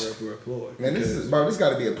cover-up or a ploy? Man, this got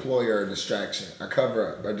to be a ploy or a distraction, a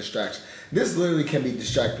cover-up or a distraction. This literally can be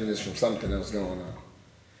distracting us from something else going on.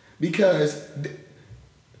 Because...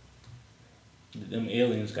 them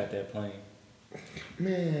aliens got that plane.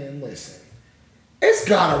 Man, listen. It's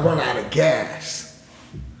got to run out of gas.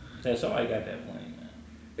 Yeah, somebody got that plane, man.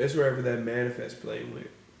 It's wherever that manifest plane went.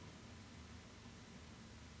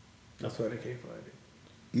 That's why they can't find it.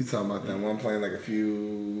 You talking about that one plane like a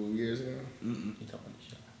few years ago? You talking about the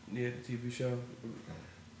show? Yeah, the TV show.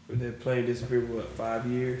 That plane disappeared for, 5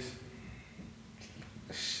 years?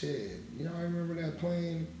 Shit. Y'all remember that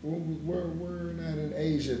plane? We're not in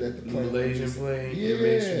Asia that the plane... Malaysian plane, Yeah.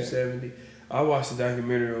 MH370. I watched the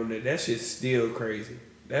documentary on that. That shit's still crazy.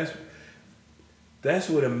 That's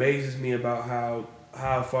what amazes me about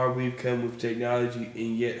how far we've come with technology,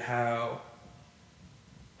 and yet how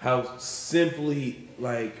simple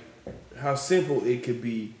it could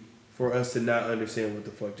be for us to not understand what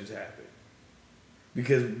the fuck just happened.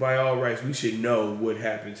 Because by all rights, we should know what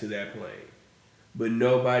happened to that plane, but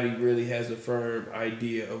nobody really has a firm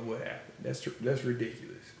idea of what happened. That's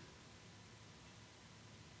ridiculous.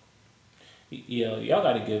 Yeah, y'all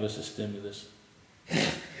got to give us a stimulus. Y'all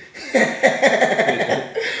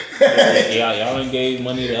done gave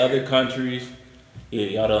money to other countries. Yeah,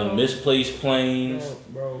 y'all done misplaced planes.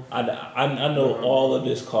 Bro. I know all of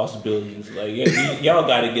this costs billions. Like y'all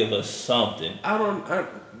got to give us something. I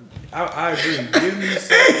agree. Give me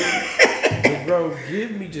something. But bro,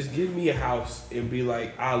 give me a house and be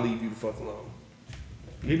like, I'll leave you the fuck alone.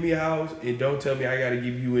 Give me a house and don't tell me I got to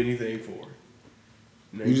give you anything for it.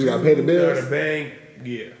 Now, You just got to pay the bills? The bank,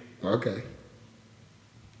 yeah. Okay.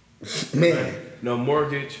 Man. No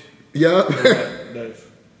mortgage. Yup.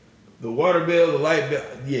 The water bill, the light bill,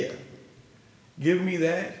 yeah. Give me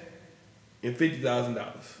that and $50,000.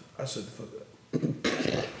 I shut the fuck up.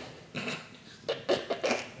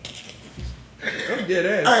 I'm dead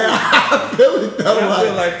ass. I feel it though. I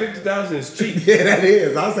feel like 50,000 is cheap. Yeah, that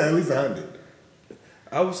is. I'll say at least 100.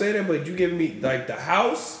 I would say that, but you give me like the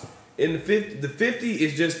house and the 50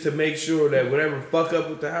 is just to make sure that whatever fuck up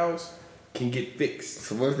with the house can get fixed.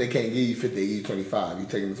 So what if they can't give you 50, they give you 25? You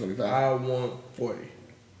taking the 25? I want 40.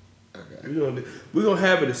 Okay. We're gonna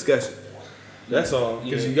have a discussion. That's all.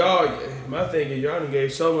 Because y'all, my thing is y'all done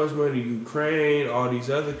gave so much money to Ukraine, all these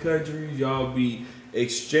other countries. Y'all be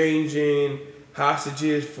exchanging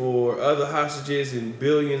hostages for other hostages and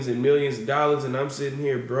billions and millions of dollars, and I'm sitting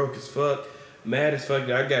here broke as fuck, mad as fuck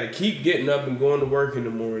that I gotta keep getting up and going to work in the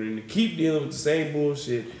morning to keep dealing with the same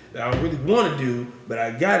bullshit that I don't really want to do, but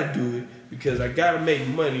I gotta do it because I gotta make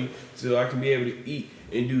money so I can be able to eat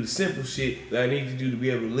and do the simple shit that I need to do to be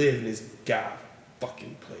able to live in this god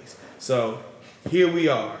fucking place. So here we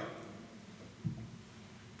are.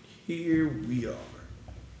 Here we are.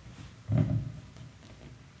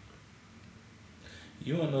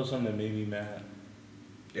 You wanna know something that made me mad?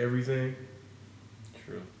 Everything.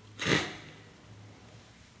 True.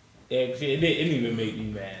 Actually, it didn't even make me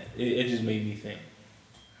mad. It just made me think.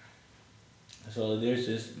 So there's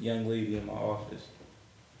this young lady in my office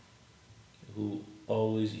who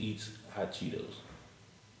always eats hot Cheetos.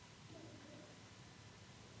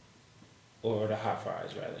 Or the hot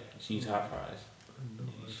fries, rather. She eats hot fries.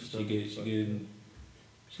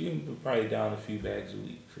 She can probably down a few bags a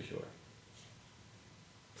week for sure.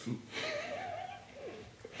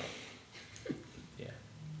 Yeah.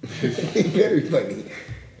 Very funny.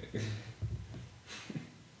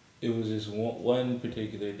 It was this one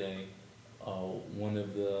particular day, one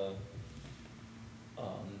of the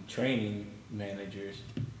training managers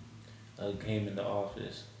came in the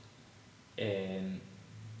office, and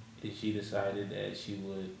she decided that she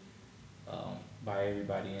would buy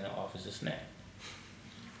everybody in the office a snack.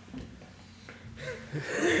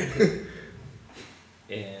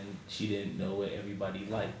 And she didn't know what everybody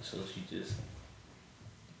liked, so she just,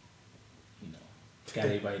 got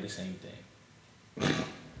everybody the same thing.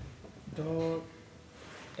 Dog.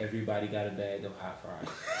 Everybody got a bag of hot fries.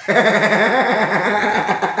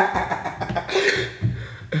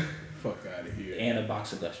 Fuck out of here. And a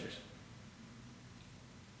box of Gushers.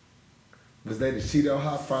 Was they the Cheeto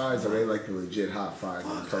hot fries or they like the legit hot fries?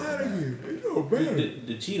 Fuck out of here. You know The, better.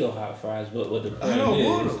 the Cheeto hot fries, but what the I point don't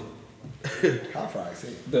want is, them. Hot fries,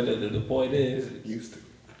 the point is, used to.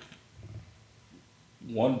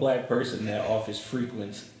 one black person in that office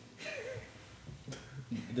frequents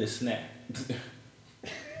this snack.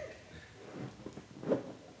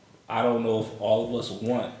 I don't know if all of us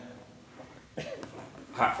want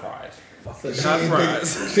hot fries. So she Hot ain't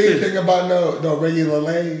fries. She didn't think about no regular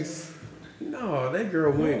Lay's. No, that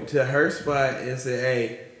girl went to her spot and said,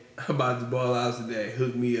 "Hey, I'm about to ball out today.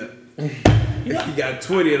 Hook me up." You got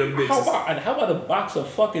 20 of them bitches. How about a box of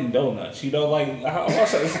fucking donuts? How about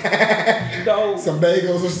some, Some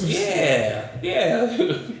bagels or some shit.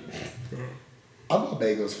 yeah. I bought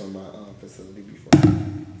bagels from my facility before.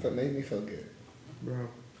 That made me feel good. Bro,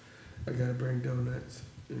 I gotta bring donuts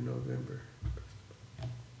in November.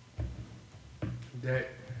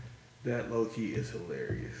 That low key is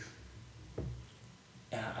hilarious.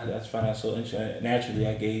 Yeah, I just found out so interesting. Naturally,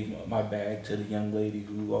 I gave my bag to the young lady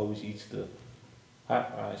who always eats the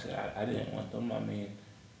hot fries. I didn't want them. I mean,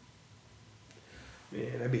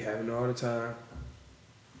 Man, I be having it all the time.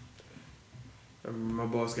 I remember my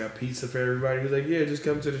boss got pizza for everybody. He was like, "Yeah, just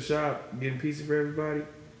come to the shop, getting pizza for everybody."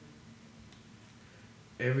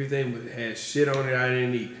 Everything had shit on it I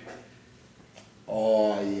didn't eat.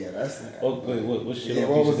 Oh yeah, that's. what shit Yeah, on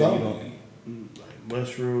what pizza was that on you don't eat? Like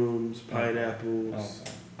mushrooms, pineapples,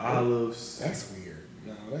 olives. That's weird.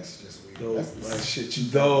 No, that's just weird. Those, That's like, shit you.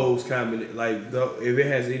 Those combinations, if it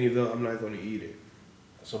has any of those, I'm not gonna eat it.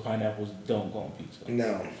 So pineapples don't go on pizza.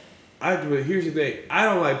 No. But here's the thing: I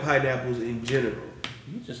don't like pineapples in general.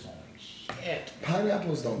 You just don't like shit.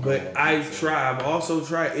 Pineapples don't. Go But on I've pizza. tried. I've also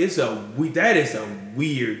tried. That is a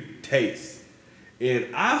weird taste,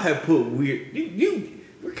 and I have put weird.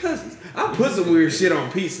 We're cousins. I put some weird shit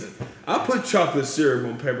on pizza. I put chocolate syrup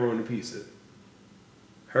on pepperoni pizza.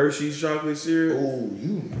 Hershey's chocolate syrup. Oh,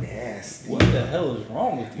 you nasty. What the hell is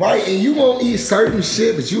wrong with you? Right, and you won't eat certain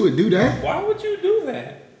shit, but you would do that. Why would you do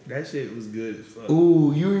that? That shit was good as fuck.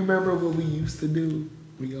 Ooh, you remember what we used to do?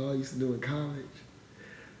 We all used to do in college.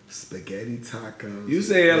 Spaghetti tacos. You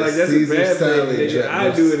say that like with that's a Caesar bad salad thing. Nigga. dressing.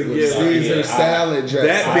 I do it With again. Caesar Yeah, salad dressing.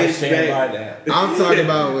 that I bitch stand bad. by that. I'm talking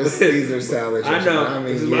about with Caesar salad I dressing. know. I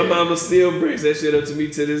mean, Because yeah. my mama still brings that shit up to me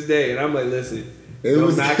to this day, and I'm like, listen. It don't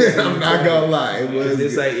was. knock it I'm not gonna lie. It was.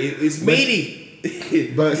 It's like it's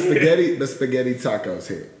meaty. But the spaghetti tacos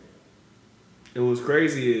hit. And what's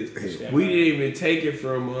crazy is Yeah. we didn't even take it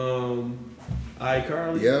from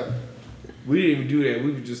iCarly. Yep. We didn't even do that.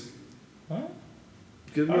 We were just Huh?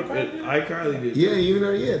 because iCarly did. Yeah, you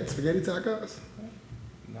know, spaghetti tacos.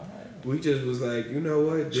 No. We just was like, you know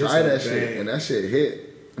what? This Try is that bad. shit, and that shit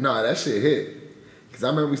hit. No, that shit hit. Cause I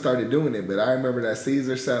remember we started doing it, but I remember that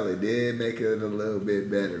Caesar salad did make it a little bit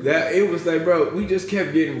better. That it was like, bro, we just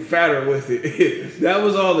kept getting fatter with it. That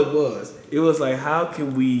was all it was. It was like, how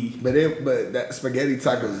can we? But that spaghetti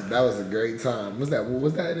tacos, that was a great time. Was that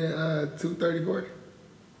in 234?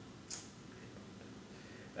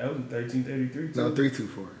 That was in 1333. No,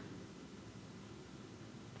 324.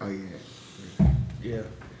 Oh yeah. Yeah.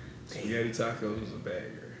 Spaghetti tacos was a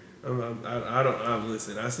bagger.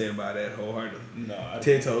 Listen, I stand by that wholeheartedly. No.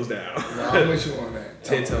 10 toes down. No, I'm with you on that.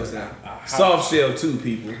 10 toes down. Soft shell too,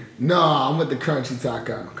 people. No, I'm with the crunchy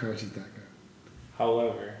taco. Crunchy taco.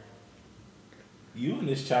 However, you and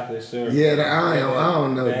this chocolate syrup. Yeah, I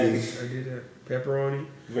don't know, that D. is I did that. Pepperoni.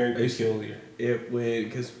 very peculiar.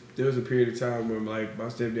 Because there was a period of time where like my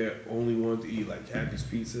stepdad only wanted to eat like Happy's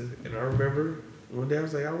Pizza, and I remember one day I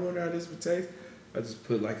was like, I wonder how this would taste. I just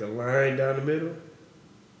put like a line down the middle.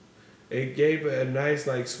 It gave it a nice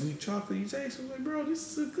like sweet chocolate taste. I was like, bro,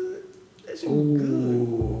 this is a good. That shit was good.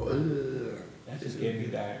 Ooh, That just gave me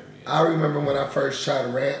diarrhea. I remember when I first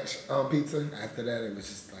tried ranch on pizza. After that, it was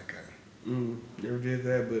just like a. Never did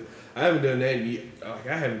that, but I haven't done that. Like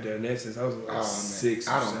I haven't done that since I was like 6.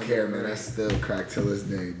 I don't care, man. I still crack till this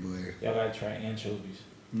day, boy. Y'all gotta try anchovies.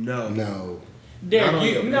 No. Derek, Not on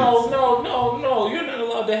your no. You're not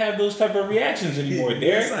allowed to have those type of reactions anymore,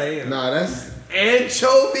 Yes, Derek. I am. Nah, that's.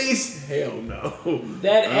 Anchovies? Hell no.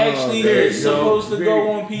 That actually there is you go. supposed to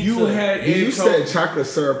go on pizza. You had You said anchovies. chocolate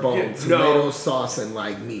syrup on Yeah, tomato no. sauce and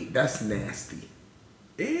like meat. That's nasty.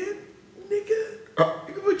 And nigga,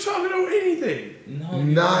 you can put chocolate on anything. No,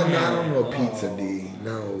 Nah, you not on no can't. pizza, D.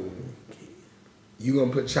 No. You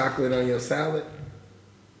gonna put chocolate on your salad?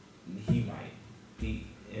 He might be.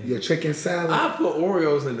 Your chicken salad? I put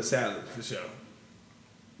Oreos in the salad for sure.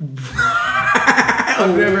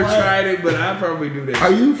 I've never tried it, but I probably do that.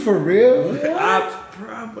 Are you for real?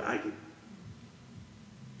 I could.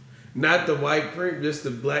 Not the white print, just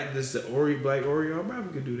the black, just the Oreo, black Oreo. I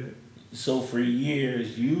probably could do that. So for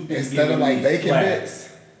years, you've been Instead giving of like me bacon flack. bits?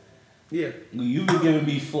 Yeah. You've been giving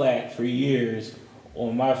me flack for years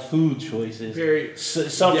on my food choices. Very.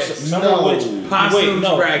 Some Yes. of No. which Possums,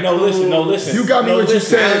 listen. You got me what you listen.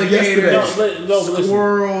 said yesterday. Listen.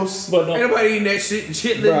 Squirrels. But no. Ain't nobody eating that shit. And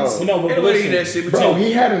chitlins. Bro. No, but Ain't nobody listen. eating that shit. But Bro, you,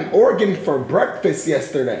 he had an organ for breakfast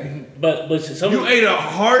yesterday. But some you ate a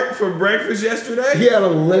heart for breakfast yesterday? He had a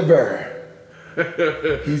liver. He's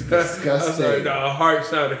I'm sorry, disgusting. no, heart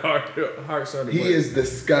sounded He weird. is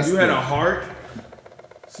disgusting. You had a heart?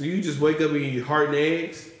 So you just wake up and eat heart and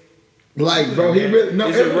eggs? Like, bro, he really no.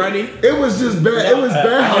 Is it runny? It was just bad. It was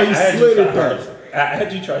bad how he slid it though. I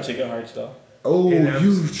had you try chicken hearts though. Oh, And I'm-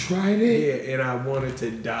 you tried it? Yeah, and I wanted to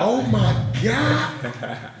die. Oh my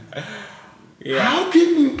god! Yeah. How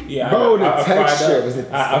can you, Yeah, bro? The I fried texture up, was.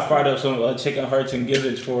 I fried up some chicken hearts and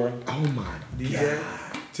gizzards for him. Oh my DJ,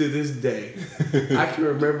 god! to this day, I can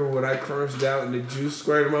remember when I crunched out and the juice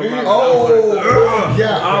squirted in my mouth. Oh,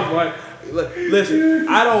 yeah. I'm like, listen,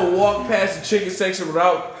 I don't walk past the chicken section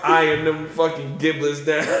without eyeing them fucking giblets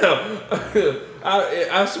down.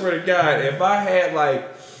 I swear to God, if I had like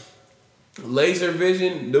laser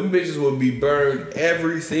vision, them bitches would be burned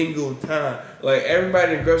every single time. Like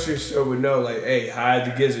everybody in the grocery store would know, like, hey, hide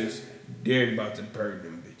the gizzards. They're about to burn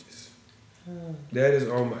them bitches. That is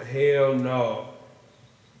on my hell no.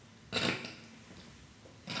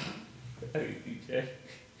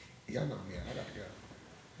 Y'all know me. I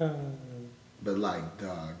gotta go. But like,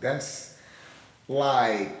 dog, that's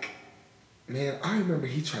like, man. I remember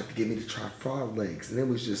he tried to get me to try frog legs, and it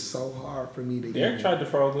was just so hard for me to. Derek tried the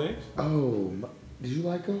frog legs. Oh, did you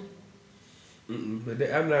like them? But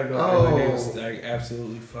I'm not gonna act like they was like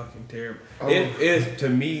absolutely fucking terrible. Oh. It to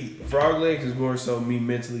me, frog legs is more so me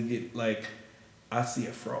mentally get like I see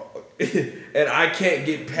a frog and I can't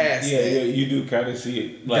get past Yeah, it. you do kind of see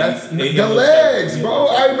it. Like That's they the look legs, like- bro.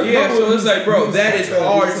 I remember. Yeah, so it's like, bro, He that was is like,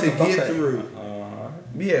 hard he to was like, get through.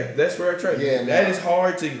 Yeah, that's where I tried. Yeah, Yeah, that man. is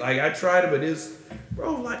hard to like. I tried it, but it's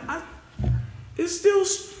bro, like it's still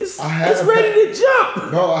it's ready to jump.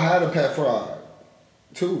 Bro, I had a pet frog,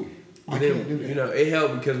 too. I But can't do then, that. you know, it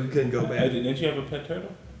helped because we couldn't go Hey, back. didn't you have a pet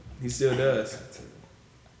turtle? He still does.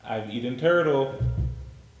 I've eaten turtle.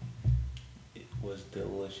 It was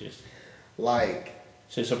delicious. Like,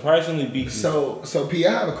 So surprisingly beat me. so P,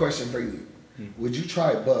 I have a question for you. Would you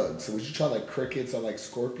try bugs? So would you try like crickets or like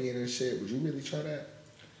scorpion and shit? Would you really try that?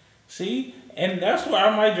 See, and that's where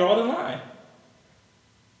I might draw the line.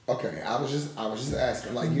 Okay, I was just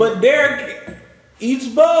asking. Like, you But Derek eats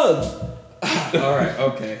bugs. All right,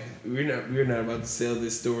 okay. We're not about to sell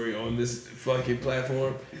this story on this fucking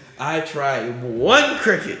platform. I tried one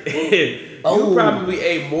cricket. You Oh. probably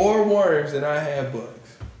ate more worms than I have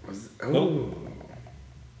bugs. oh,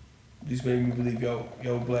 Just made me believe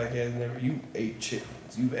yo black ass never. You ate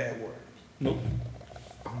chitlins. You had worms. Nope.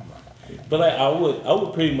 But like I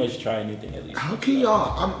would pretty much try anything at least. how can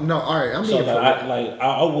y'all? I'm So being like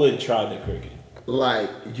I would try the cricket. like,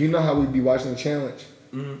 you know how we be watching the challenge?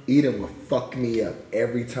 Eating will fuck me up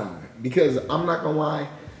every time because I'm not gonna lie.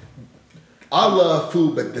 I love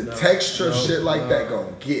food, but the texture of shit like that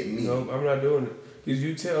gonna get me. No, I'm not doing it. Cause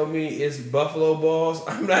you tell me it's buffalo balls.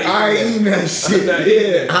 I'm not. I ain't eating that shit. not Yeah,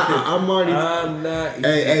 eating that. I'm already. I'm not. Eating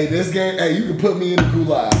Hey, this game. Hey, you can put me in the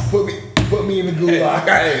gulag. Put me in the gulag.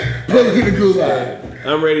 Hey, Put me in the gulag.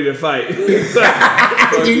 I'm ready to fight.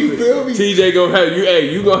 You feel me? TJ gonna have you.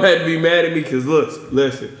 Hey, you gonna have to be mad at me because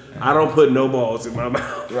listen. I don't put no balls in my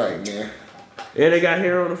mouth, Right, man. and they got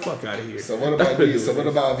hair on the fuck out of here. So what about you? So what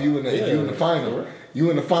about if you in the final?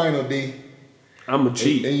 You in the final, D? I'ma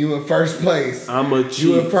cheat. And you in first place. I'ma You in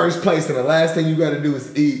cheat. first place, and the last thing you gotta do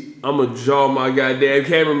is eat. I'ma jaw my goddamn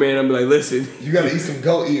cameraman. I'm like, listen, You gotta eat some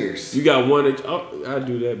goat ears. you got one. I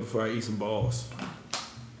do that before I eat some balls.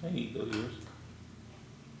 I eat those ears.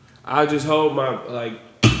 I just hold my I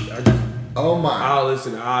just. Oh my. I'll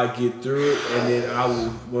listen. I'll get through it, and then I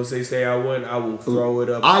will. Once they say I won, I will throw it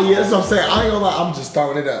up. Yeah, that's what I'm saying. I ain't gonna lie. I'm just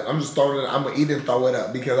throwing it up. I'm gonna eat and throw it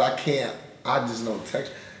up because I can't. I just know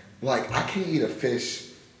texture. Like I can't eat a fish.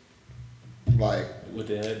 Like With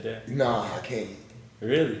the head there. nah, I can't.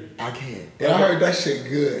 Really? I can't. And I heard that shit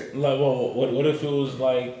good. Like, well, what if it was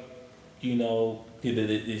like, you know,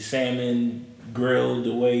 the salmon grilled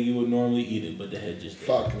the way you would normally eat it, but the head just.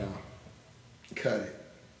 Fuck no. Cut it.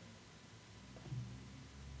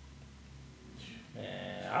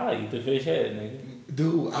 Man, I like eat the fish head, nigga.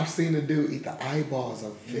 Dude, I've seen a dude eat the eyeballs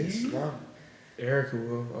of fish. No. Erica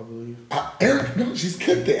will, I believe. Eric, no, she's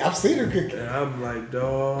cooked it. I've seen her cook it. And I'm like,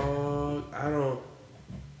 dog, I don't.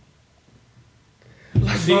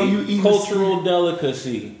 Like, See, bro, you eat cultural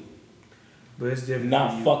delicacy, But it's different.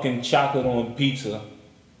 not for you. fucking chocolate on pizza.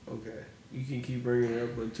 Okay, you can keep bringing it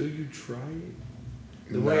up until you try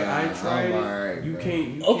it. The Nah, way I tried I'm it, alright, you bro. can't.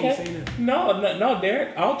 You can't say Okay. that. No,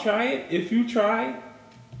 Derek. I'll try it. If you try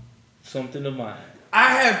something of mine.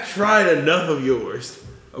 I have tried enough of yours.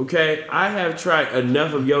 Okay, I have tried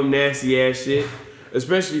enough of your nasty ass shit.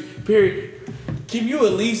 Especially, period. Can you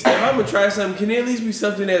at least, if I'm gonna try something, can it at least be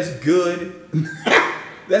something that's good?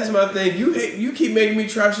 That's my thing. You keep making me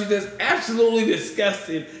try shit that's absolutely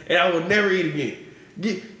disgusting, and I will never eat again.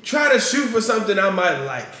 Try to shoot for something I might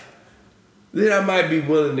like. Then I might be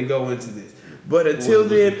willing to go into this. But until Was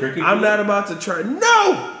the then, cricket I'm good? not about to try.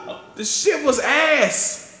 No, the shit was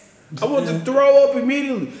ass. I wanted to throw up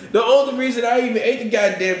immediately. The only reason I even ate the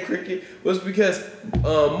goddamn cricket was because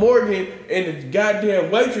Morgan and the goddamn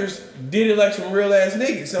waitress did it like some real ass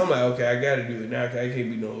niggas. So I'm like, okay, I gotta do it now. I can't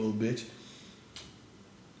be no little bitch.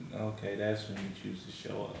 Okay, that's when you choose to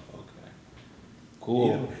show up. Okay.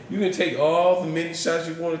 Cool. You can take all the many shots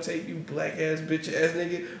you want to take, you black ass bitch ass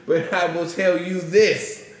nigga. But I will tell you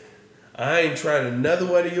this: I ain't trying another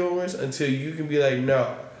one of yours until you can be like,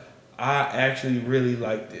 no, I actually really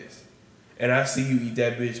like this. And I see you eat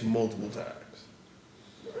that bitch multiple times.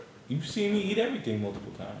 You've seen me eat everything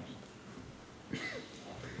multiple times.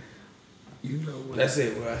 You know what? That's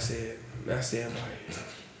it. What I said. I stand by it.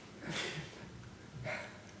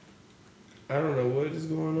 I don't know what is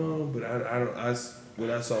going on, but what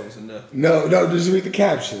I saw was enough. No, just read the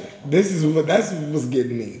caption. That's what's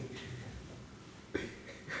getting me.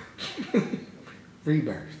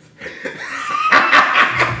 Rebirth.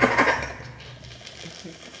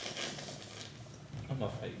 I'm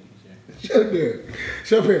gonna fight you,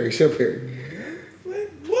 Show Perry.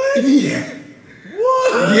 What? Yeah.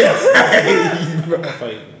 What? Yes. I'm gonna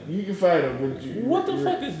fight you. You can fight him, but you. What the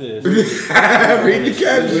fuck is this? Read the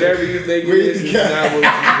caption. Whatever you think it Read is, the it's not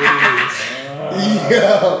what it is.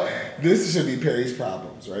 Yo, this should be Perry's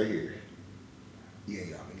problems right here. Yeah,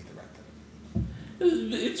 y'all, we need to write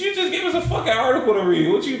that. You just gave us a fucking article to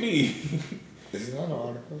read. What you mean? This is not an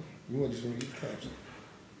article. You want to just read the caption.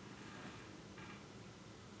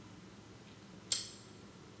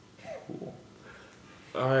 Cool.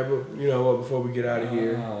 All right, but you know what? Before we get out of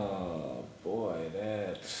here, Oh boy,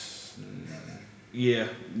 that's. yeah.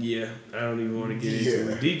 I don't even want to get into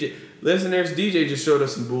Yeah. it. DJ just showed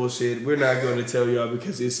us some bullshit. We're not going to tell y'all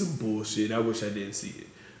because it's some bullshit. I wish I didn't see it.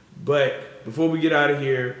 But before we get out of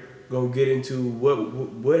here, gonna get into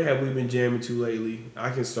what have we been jamming to lately. I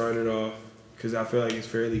can start it off because I feel like it's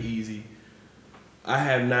fairly easy. I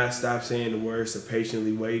have not stopped saying the words of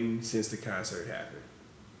patiently waiting since the concert happened.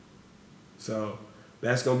 So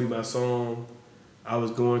that's gonna be my song. I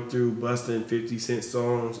was going through busting 50 Cent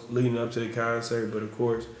songs leading up to the concert, but of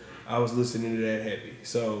course I was listening to that heavy.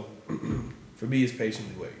 So for me, it's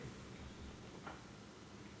patiently waiting.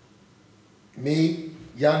 Me,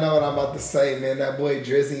 y'all know what I'm about to say, man. That boy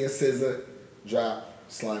Drizzy and SZA drop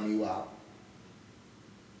Slime You Out.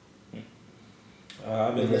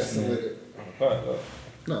 I've been Messing with listening. it.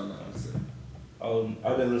 No, that's it.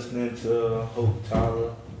 I've been listening to Hope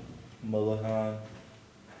Tyler, Mullahan.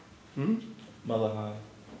 Mullahan.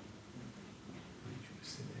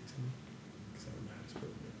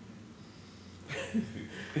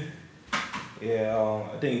 Yeah,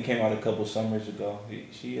 I think it came out a couple summers ago.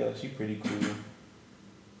 She pretty cool.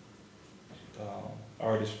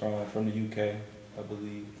 Artist from the UK, I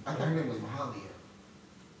believe. I thought her name was Mahalia.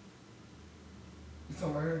 You talking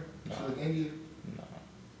about her? She look Indian?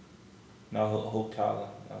 No, Hope Tyler.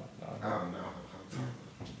 No. I don't know.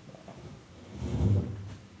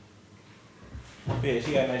 Yeah,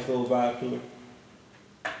 she got a nice little vibe to her.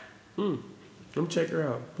 Let me check her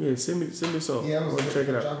out. Yeah, send me some. Yeah, I want to check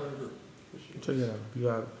it out. Drop it in the group. Check it out. You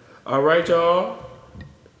got it. All right, y'all.